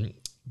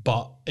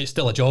 But it's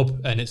still a job,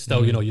 and it's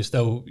still you're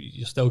still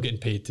getting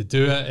paid to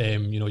do it.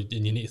 And you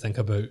need to think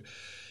about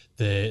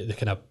the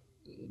kind of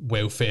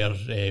welfare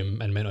and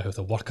mental health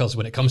of workers.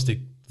 When it comes to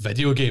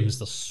video games,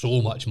 there's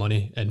so much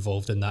money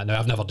involved in that. Now,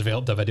 I've never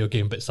developed a video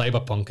game, but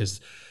Cyberpunk is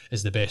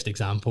the best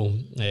example.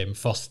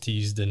 First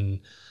teased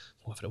in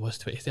whatever it was,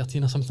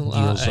 2013 or something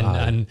like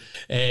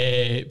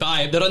that.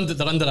 But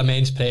they're under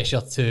immense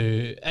pressure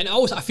to, and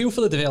also I feel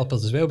for the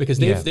developers as well, because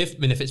they've I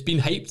mean, if it's been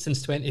hyped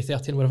since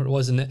 2013, whatever it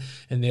was in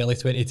the early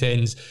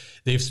 2010s,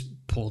 they've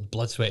poured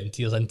blood, sweat and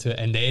tears into it,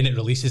 and then it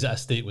releases at a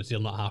state which they're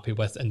not happy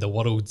with, and the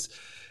world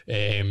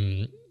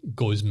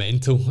goes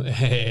mental.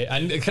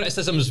 And the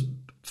criticisms,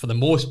 for the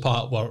most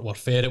part, were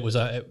fair. It was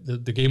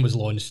the game was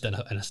launched in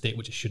a state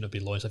which it shouldn't have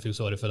been launched. I feel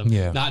sorry for them.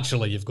 Yeah.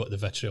 Naturally, you've got the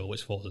vitriol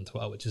which falls into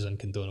it, which is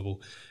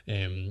uncondonable.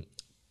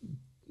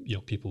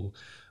 People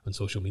on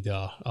social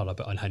media are a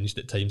bit unhinged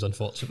at times,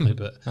 unfortunately.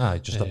 But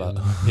just a bit.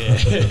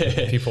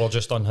 Yeah, people are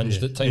just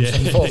unhinged at times,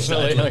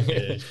 unfortunately.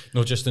 Exactly.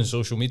 Not just in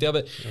social media,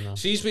 but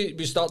see,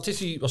 we're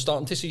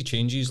starting to see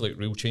changes, like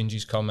real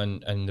changes come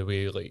in the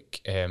way,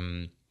 like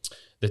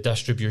the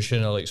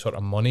distribution of like sort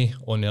of money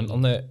on the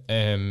internet,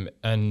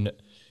 and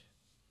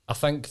I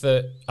think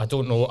that, I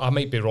don't know, I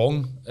might be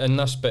wrong in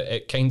this, but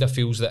it kind of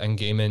feels that in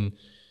gaming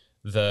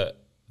that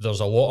there's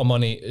a lot of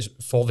money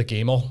for the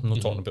gamer. I'm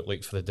not talking about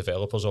like for the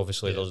developers,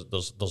 obviously.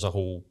 There's a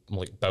whole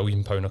like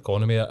 £1 billion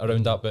economy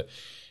around that, but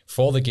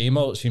for the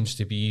gamer it seems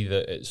to be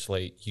that it's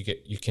like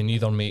you can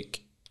either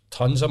make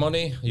tons of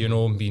money,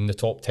 being the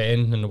top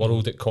 10 in the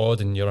world at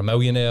COD, and you're a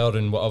millionaire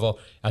and whatever,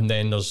 and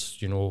then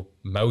there's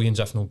millions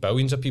if not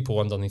billions of people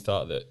underneath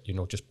that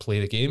just play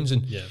the games.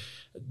 And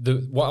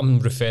what I'm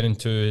referring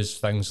to is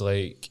things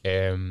like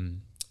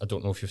I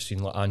don't know if you've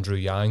seen like Andrew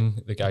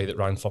Yang, the guy that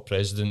ran for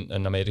president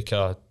in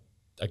America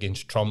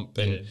against Trump,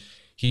 and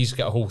he's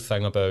got a whole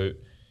thing about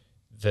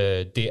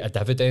the data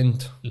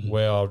dividend,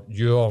 where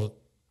your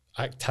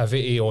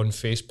activity on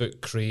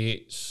Facebook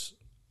creates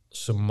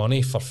some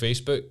money for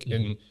Facebook,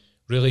 and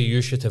really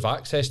you should have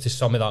access to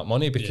some of that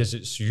money because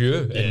it's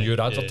you and your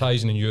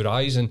advertising in your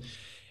eyes. And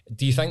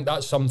do you think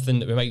that's something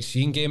that we might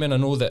see in gaming? I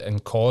know that in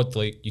COD,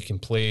 like, you can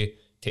play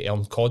to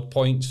earn COD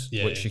points,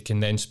 which you can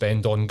then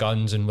spend on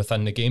guns and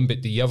within the game,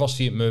 but do you ever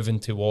see it moving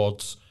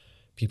towards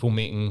people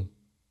making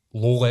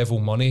low-level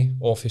money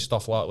off of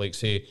stuff like that? Like,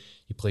 say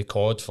you play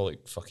COD for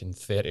like fucking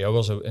 30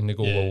 hours and they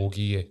go, well, we'll give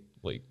you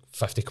like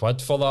 50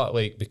 quid for that,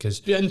 like, because...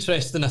 It'd be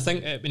interesting. I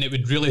think, I mean, it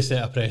would really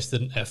set a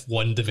precedent if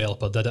one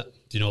developer did it.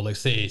 Like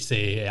say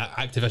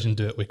Activision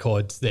do it with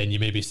COD, then you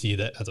maybe see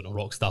that, I don't know,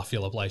 Rockstar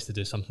feel obliged to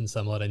do something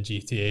similar in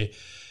GTA.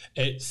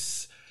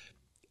 It's...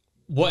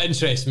 What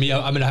interests me,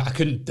 I mean, I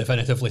couldn't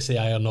definitively say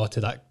aye or no to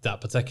that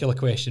particular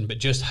question, but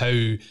just how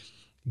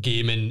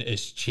gaming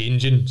is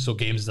changing. So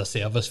games as a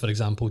service, for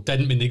example, they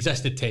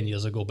existed 10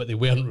 years ago, but they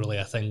weren't really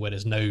a thing,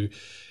 whereas now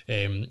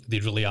they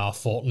really are.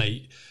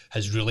 Fortnite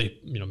has really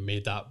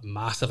made that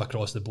massive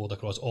across the board,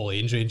 across all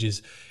age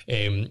ranges.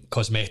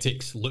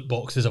 Cosmetics, loot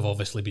boxes have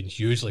obviously been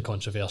hugely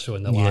controversial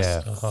in the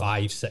last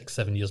 5, 6,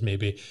 7 years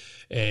maybe,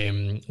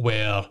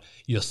 where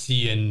you're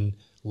seeing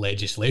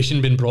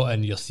legislation being brought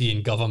in, you're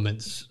seeing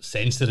governments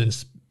censoring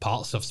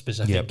parts of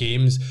specific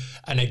games.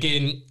 And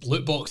again,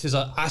 loot boxes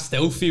are, I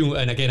still feel,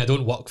 and again, I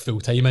don't work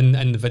full time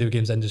in the video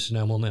games industry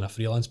now, I'm only on a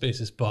freelance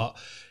basis, but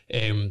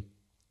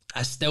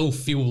I still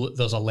feel that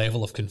there's a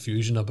level of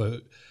confusion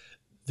about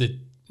the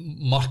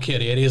murkier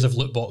areas of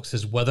loot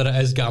boxes, whether it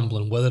is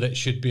gambling, whether it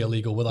should be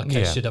illegal, whether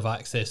kids should have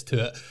access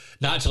to it.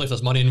 Naturally, if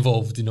there's money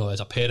involved, as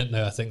a parent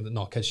now, I think that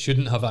no, kids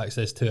shouldn't have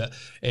access to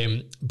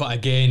it. But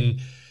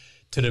again,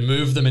 to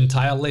remove them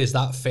entirely, is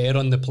that fair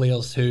on the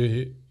players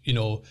who,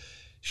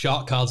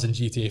 shark cards in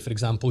GTA, for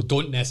example,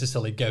 don't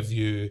necessarily give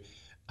you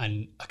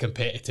a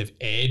competitive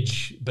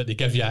edge, but they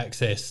give you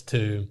access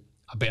to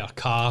a better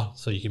car,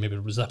 so you can maybe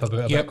zip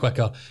about a bit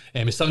quicker.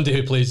 As somebody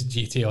who plays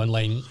GTA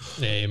Online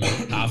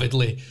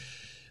avidly,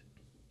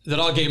 there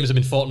are games, I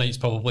mean, Fortnite's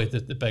probably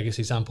the biggest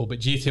example, but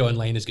GTA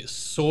Online has got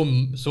so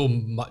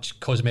much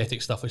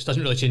cosmetic stuff, which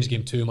doesn't really change the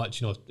game too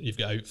much. You've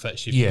got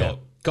outfits, you've got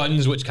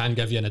guns, which can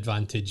give you an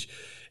advantage.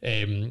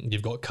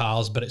 You've got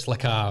cars, but it's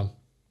like I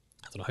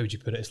don't know, how would you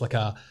put it? It's like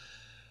a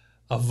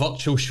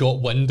virtual shop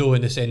window,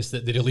 in the sense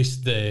that they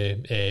released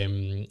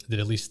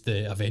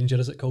the Avenger,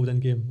 is it called, in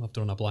game? I've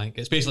drawn a blank.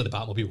 It's basically the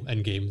Batmobile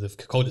in game. They've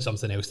called it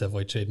something else to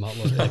avoid trademark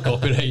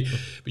copyright.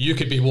 But you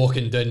could be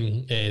walking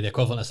down the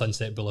equivalent of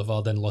Sunset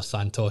Boulevard in Los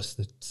Santos,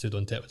 the pseudo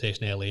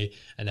interpretation LA,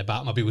 and the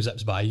Batmobile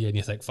zips by you, and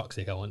you think, "Fuck's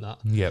sake, I want that."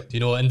 Yep.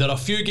 And there are a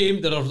few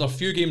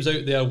games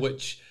out there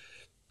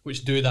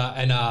which do that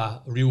in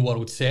a real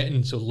world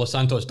setting. So Los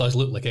Santos does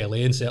look like LA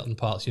in certain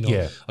parts,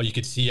 or you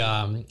could see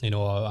an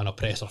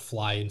oppressor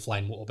flying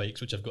motorbikes,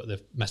 which have got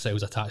the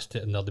missiles attached to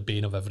it, and they're the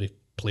bane of every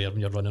player when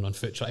you're running on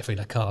foot trying to find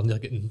a car and you're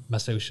getting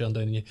missiles shot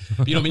down on you.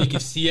 But you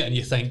can see it and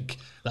you think,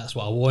 that's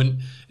what I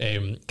want.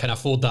 Can I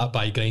afford that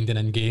by grinding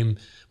in game?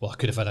 Well, I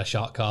could have had a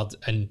shark card,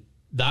 and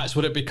that's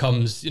what it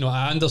becomes.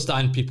 I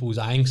understand people's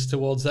angst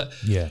towards it.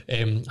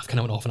 I've kind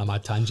of went off on a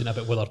mad tangent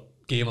about whether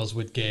gamers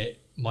would get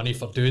money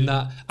for doing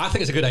that. I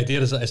think it's a good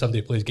idea as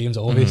somebody who plays games,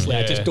 obviously.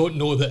 I just don't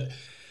know that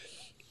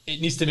it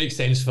needs to make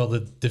sense for the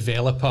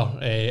developer,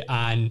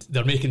 and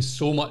they're making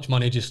so much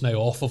money just now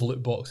off of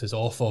loot boxes,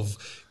 off of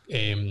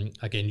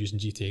again using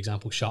GTA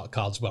example, shark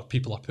cards where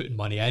people are putting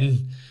money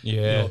in. Yeah.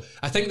 You know,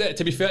 I think that,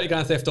 to be fair to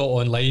Grand Theft Auto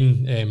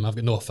Online, I've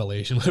got no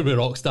affiliation with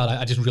Rockstar.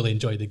 I just really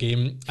enjoy the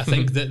game. I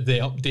think that the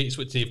updates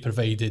which they've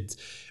provided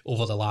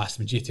over the last,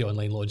 when GTA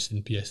Online launched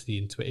in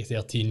PS3 in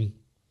 2013,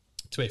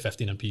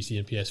 2015 on PC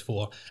and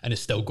PS4, and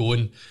it's still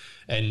going.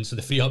 And so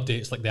the free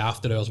updates, like the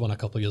After Hours one a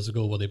couple of years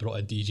ago where they brought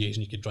in DJs and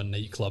you could run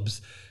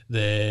nightclubs.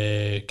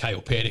 The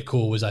Cayo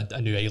Perico was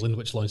a new island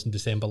which launched in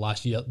December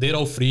last year. They're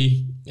all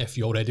free if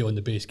you're already on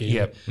the base game.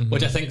 Yep.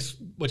 Which I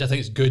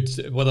think's good.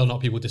 Whether or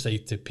not people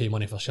decide to pay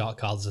money for shark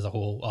cards is a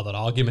whole other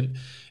argument.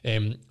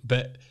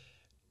 But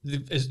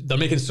they're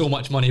making so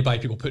much money by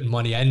people putting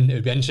money in. It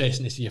would be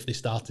interesting to see if they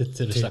started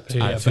to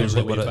reciprocate. It feels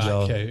like we're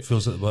out.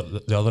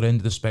 the other end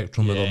of the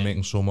spectrum where Yeah. they're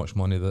making so much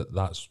money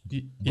that's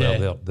Yeah.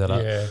 where they're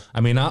at. Yeah.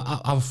 I mean,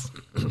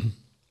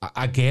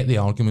 I get the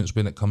arguments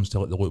when it comes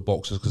to like the loot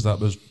boxes, because that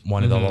was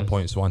one of the other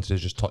points I wanted to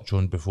just touch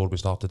on before we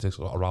started to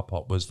sort of wrap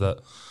up, was that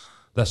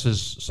this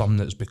is something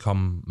that's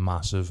become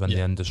massive in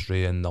the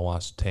industry in the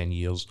last 10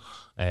 years.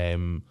 I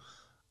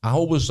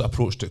always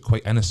approached it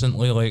quite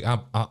innocently. Like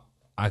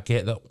I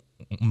get that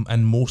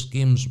in most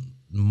games,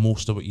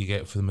 most of what you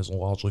get for them is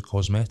largely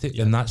cosmetic,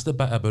 and that's the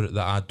bit about it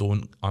that I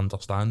don't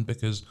understand,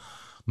 because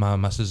my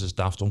missus is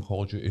daft on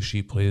Call of Duty.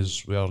 She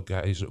plays with our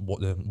guys, what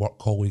the work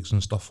colleagues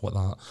and stuff like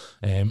that.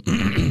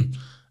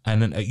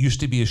 And it used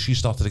to be, as she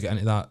started to get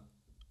into that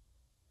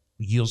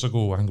years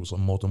ago, I think it was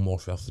like Modern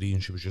Warfare 3,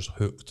 and she was just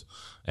hooked.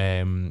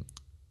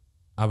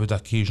 I would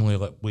occasionally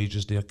let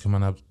wages there come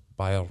in, I'd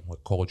buy her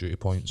like Call of Duty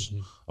points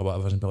or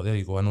whatever, and be like, there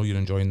you go, I know you're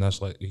enjoying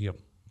this, like here,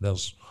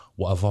 there's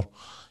whatever,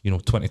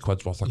 20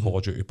 quid's worth of Call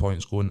of Duty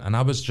points going. And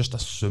I was just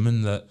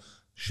assuming that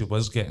she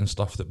was getting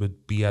stuff that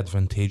would be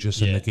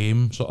advantageous in the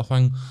game, sort of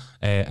thing.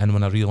 And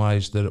when I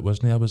realised that it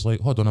wasn't, I was like,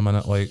 hold on a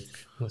minute, like,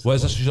 what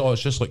is this? She's like, oh,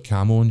 it's just like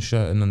camo and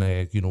shit, and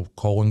then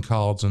calling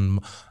cards, and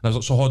I was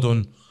like, so hold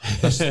on,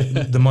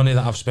 the money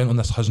that I've spent on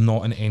this has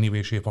not in any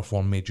way, shape or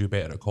form made you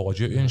better at Call of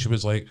Duty. And she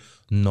was like,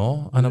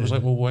 no. And I was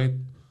like, well,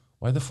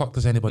 why the fuck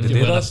does anybody do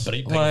this?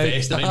 Bright pink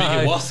vest, it might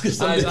make it worse because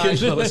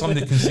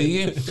somebody can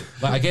see you.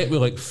 Like, I get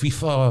with like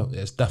FIFA,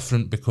 it's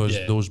different because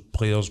those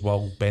players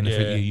will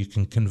benefit you. You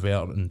can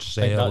convert and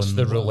sell. I think that's and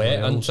the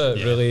roulette into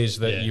it, really, is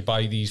that Yeah. you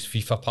buy these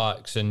FIFA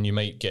packs and you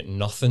might get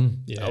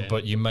nothing,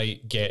 but you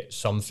might get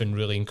something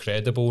really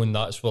incredible, and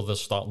that's where they're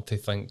starting to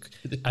think,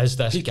 is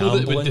this people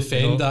gambling? that would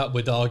defend that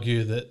would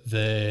argue that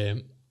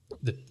the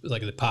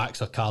packs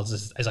or cards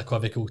is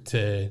equivocal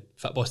to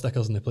football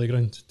stickers in the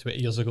playground 20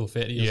 years ago,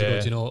 30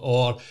 years ago,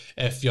 or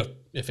if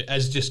it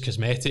is just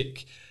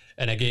cosmetic.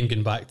 And again,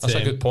 going back to, that's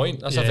a good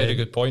point. That's a very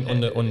good point on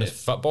the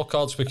football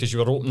cards, because you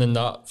were opening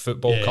that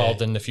football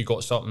card, and if you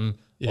got something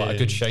like a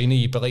good shiny,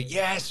 you'd be like,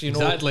 yes,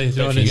 exactly. If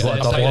you got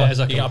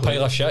a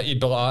pile of shit,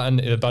 you'd be like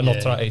into the bin or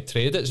try to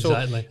trade it. So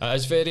it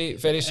is very,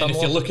 very similar. And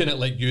if you're looking at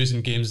like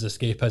using games as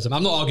escapism,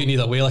 I'm not arguing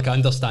either way. Like, I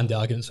understand the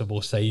arguments of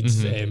both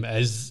sides.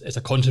 It's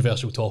a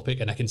controversial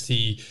topic, and I can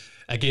see.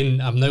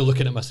 Again, I'm now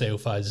looking at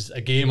myself as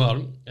a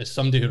gamer, as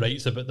somebody who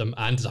writes about them,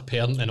 and as a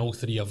parent, and all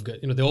three have got,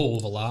 they all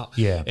overlap.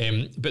 Yeah.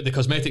 But the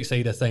cosmetic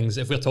side of things,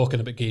 if we're talking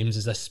about games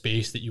as this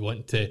space that you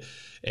want to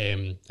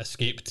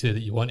escape to, that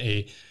you want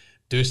to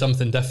do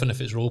something different,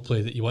 if it's role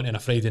play, that you want on a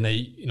Friday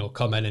night,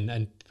 come in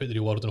and put the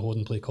reward on hold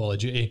and play Call of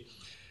Duty,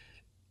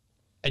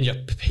 and you're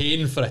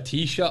paying for a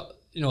t-shirt,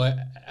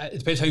 it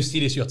depends how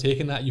serious you're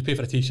taking that. You pay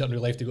for a t-shirt in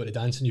real life to go to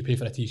dancing, you pay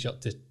for a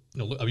t-shirt to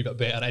look a wee bit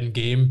better in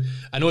game.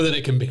 I know that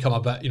it can become a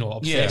bit,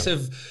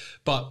 obsessive,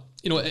 but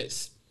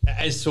it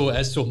is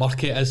so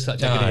murky. It is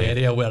such a grey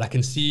area where I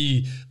can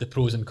see the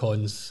pros and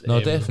cons. No,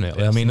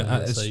 definitely. I mean,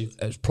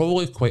 it's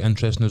probably quite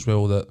interesting as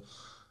well that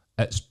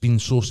it's been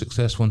so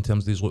successful in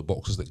terms of these loot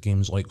boxes that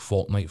games like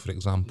Fortnite, for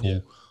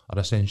example, are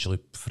essentially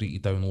free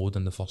to download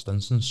in the first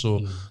instance.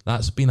 So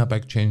that's been a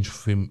big change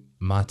from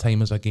my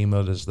time as a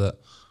gamer, is that,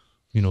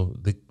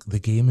 the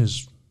game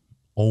is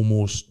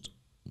almost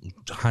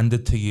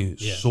handed to you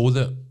so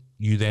that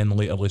you then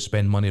later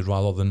spend money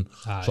rather than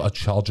sort of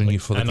charging you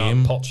for the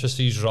game.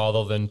 Purchases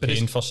rather than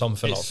paying for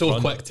something It's up so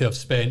front. quick to have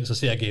spent. So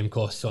say a game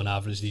costs on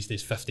average these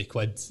days 50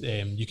 quid.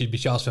 You could be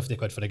charged 50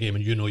 quid for a game,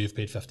 and you've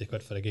paid 50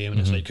 quid for a game,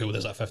 and it's like, cool,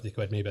 there's that 50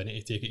 quid, maybe I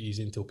need to take it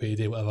easy until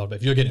payday, whatever. But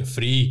if you're getting it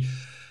free,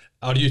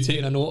 are you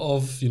taking a note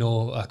of,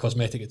 a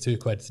cosmetic at 2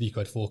 quid, 3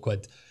 quid, 4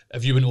 quid?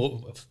 If you went,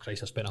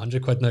 Christ, I spent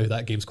 100 quid now,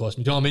 that game's cost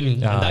me. Do you know what I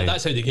mean? And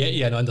that's how they get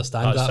you, and I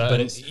understand that.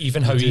 But it's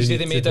even how easy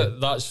they made it.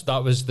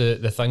 That was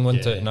the thing,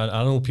 wasn't it? And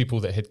I know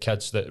people that had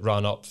kids that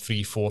ran up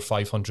 300, 400,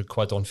 500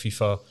 quid on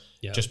FIFA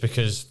just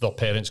because their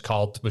parents'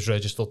 card was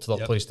registered to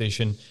their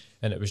PlayStation,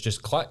 and it was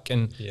just click.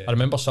 And I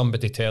remember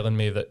somebody telling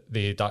me that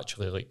they'd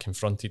actually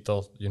confronted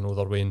their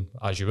way,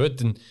 as you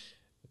would, and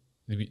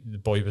the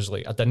boy was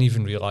like, I didn't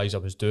even realise I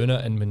was doing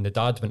it. And when the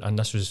dad went in,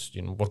 this was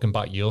working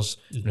back years,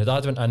 when the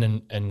dad went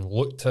in and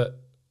looked at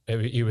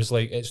it, he was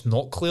like, it's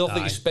not clear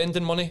that he's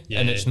spending money,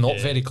 and it's not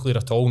very clear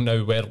at all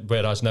now,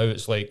 whereas now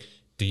it's like,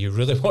 do you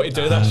really want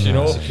to do this,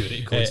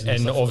 Security codes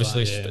and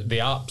obviously the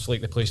apps like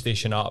the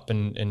PlayStation app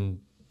and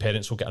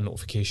parents will get a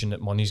notification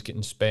that money's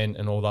getting spent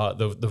and all that.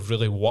 They've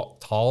really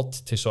worked hard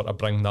to sort of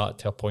bring that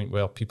to a point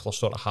where people are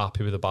sort of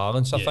happy with the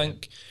balance, I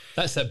think.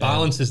 That's it.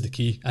 Balance is the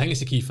key. I think it's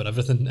the key for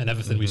everything, and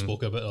everything we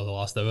spoke about over the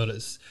last hour.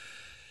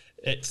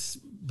 It's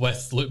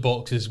with loot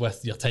boxes,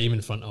 with your time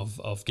in front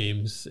of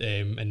games,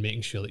 and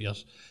making sure that you're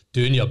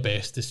doing your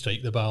best to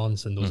strike the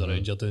balance, and those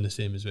around you are doing the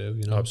same as well.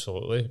 You know,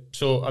 absolutely.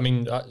 So, I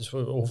mean, that's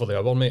over the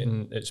hour, mate,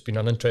 and it's been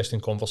an interesting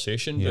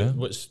conversation. Yeah. But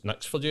what's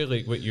next for you?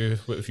 Like, what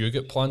have you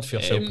got planned for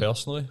yourself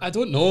personally? I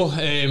don't know.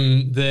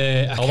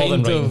 Other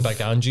than writing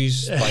Big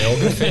Angie's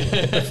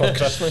biography before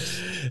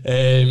Christmas.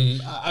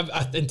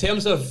 In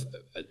terms of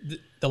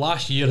the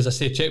last year, as I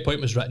say, Checkpoint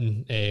was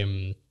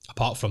written.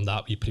 Apart from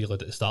that, we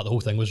prelude at the start. The whole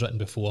thing was written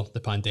before the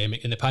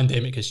pandemic, and the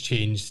pandemic has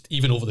changed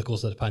even over the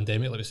course of the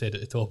pandemic. Like we said at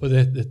the top of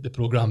the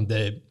programme,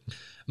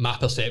 my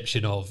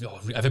perception of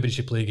everybody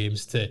should play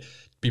games, to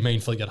be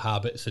mindful of your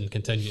habits and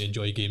continue to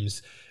enjoy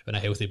games in a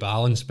healthy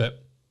balance.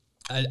 But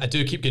I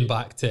do keep going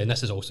back to, and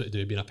this is also to do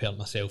with being a parent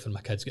myself and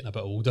my kids getting a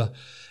bit older,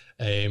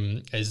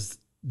 is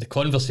the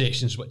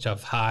conversations which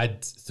I've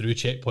had through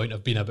Checkpoint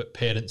have been about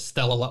parents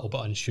still a little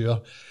bit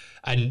unsure.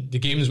 And the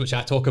games which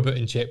I talk about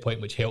in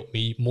Checkpoint, which help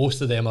me,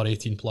 most of them are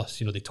 18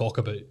 plus. You know, they talk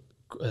about,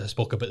 I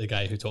spoke about the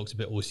guy who talks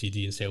about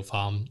OCD and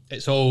self-harm.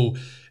 It's all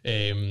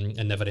in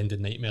Never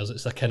Ending Nightmares.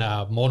 It's a kind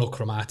of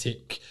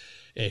monochromatic,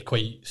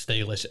 quite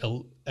stylish,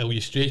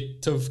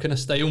 illustrative kind of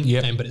style,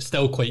 but it's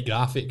still quite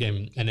graphic.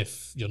 And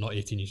if you're not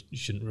 18, you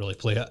shouldn't really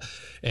play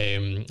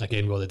it.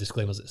 Again, with all the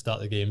disclaimers at the start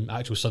of the game.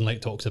 Actual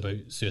Sunlight talks about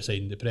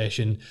suicide and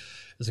depression.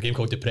 There's a game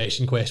called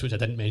Depression Quest, which I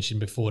didn't mention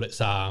before.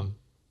 It's a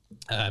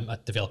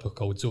developer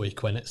called Zoe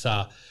Quinn. It's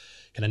a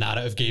kind of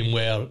narrative game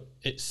where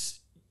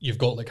you've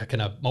got like a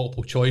kind of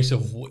multiple choice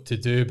of what to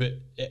do, but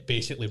it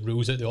basically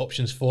rules out the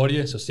options for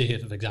you. So say,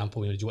 for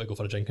example, do you want to go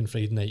for a drink on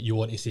Friday night? You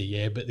want to say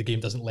yeah, but the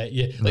game doesn't let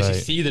you. Lets you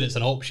see that it's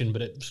an option,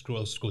 but it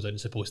scrolls out and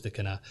it's supposed to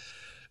kind of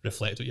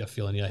reflect what you're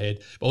feeling in your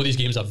head. But all these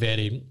games are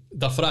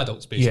they're for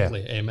adults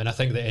basically. And I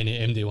think that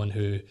anyone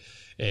who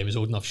is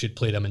old enough should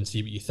play them and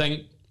see what you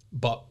think.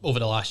 But over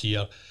the last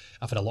year,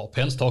 I've had a lot of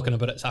parents talking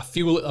about it. So I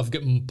feel that I've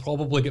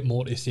probably got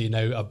more to say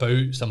now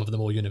about some of the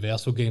more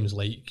universal games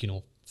like,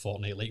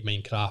 Fortnite, like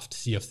Minecraft.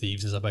 Sea of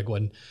Thieves is a big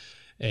one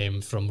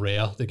from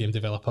Rare, the game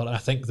developer. And I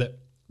think that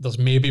there's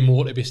maybe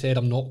more to be said.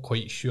 I'm not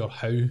quite sure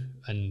how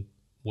and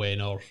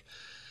when or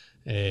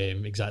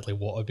exactly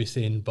what I'd be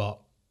saying, but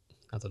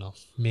I don't know.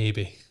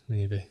 Maybe.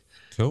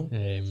 Cool.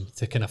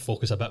 To kind of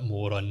focus a bit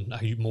more on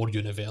a more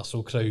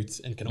universal crowd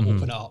and kind of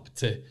open it up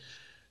to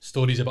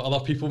stories about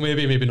other people,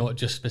 maybe not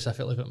just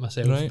specifically about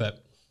myself,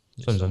 but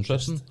sounds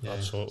interesting.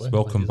 Absolutely.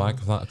 Welcome back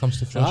if that comes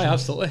to fruition. Aye,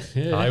 absolutely.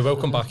 Yeah. Aye,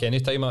 welcome back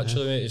anytime,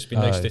 actually, mate. It's been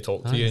nice to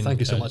talk to you. Thank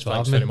you so much for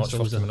having me. Thanks very much for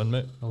Always coming in,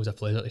 mate. Always a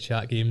pleasure to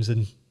chat games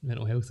and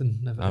mental health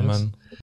and everything else. Man.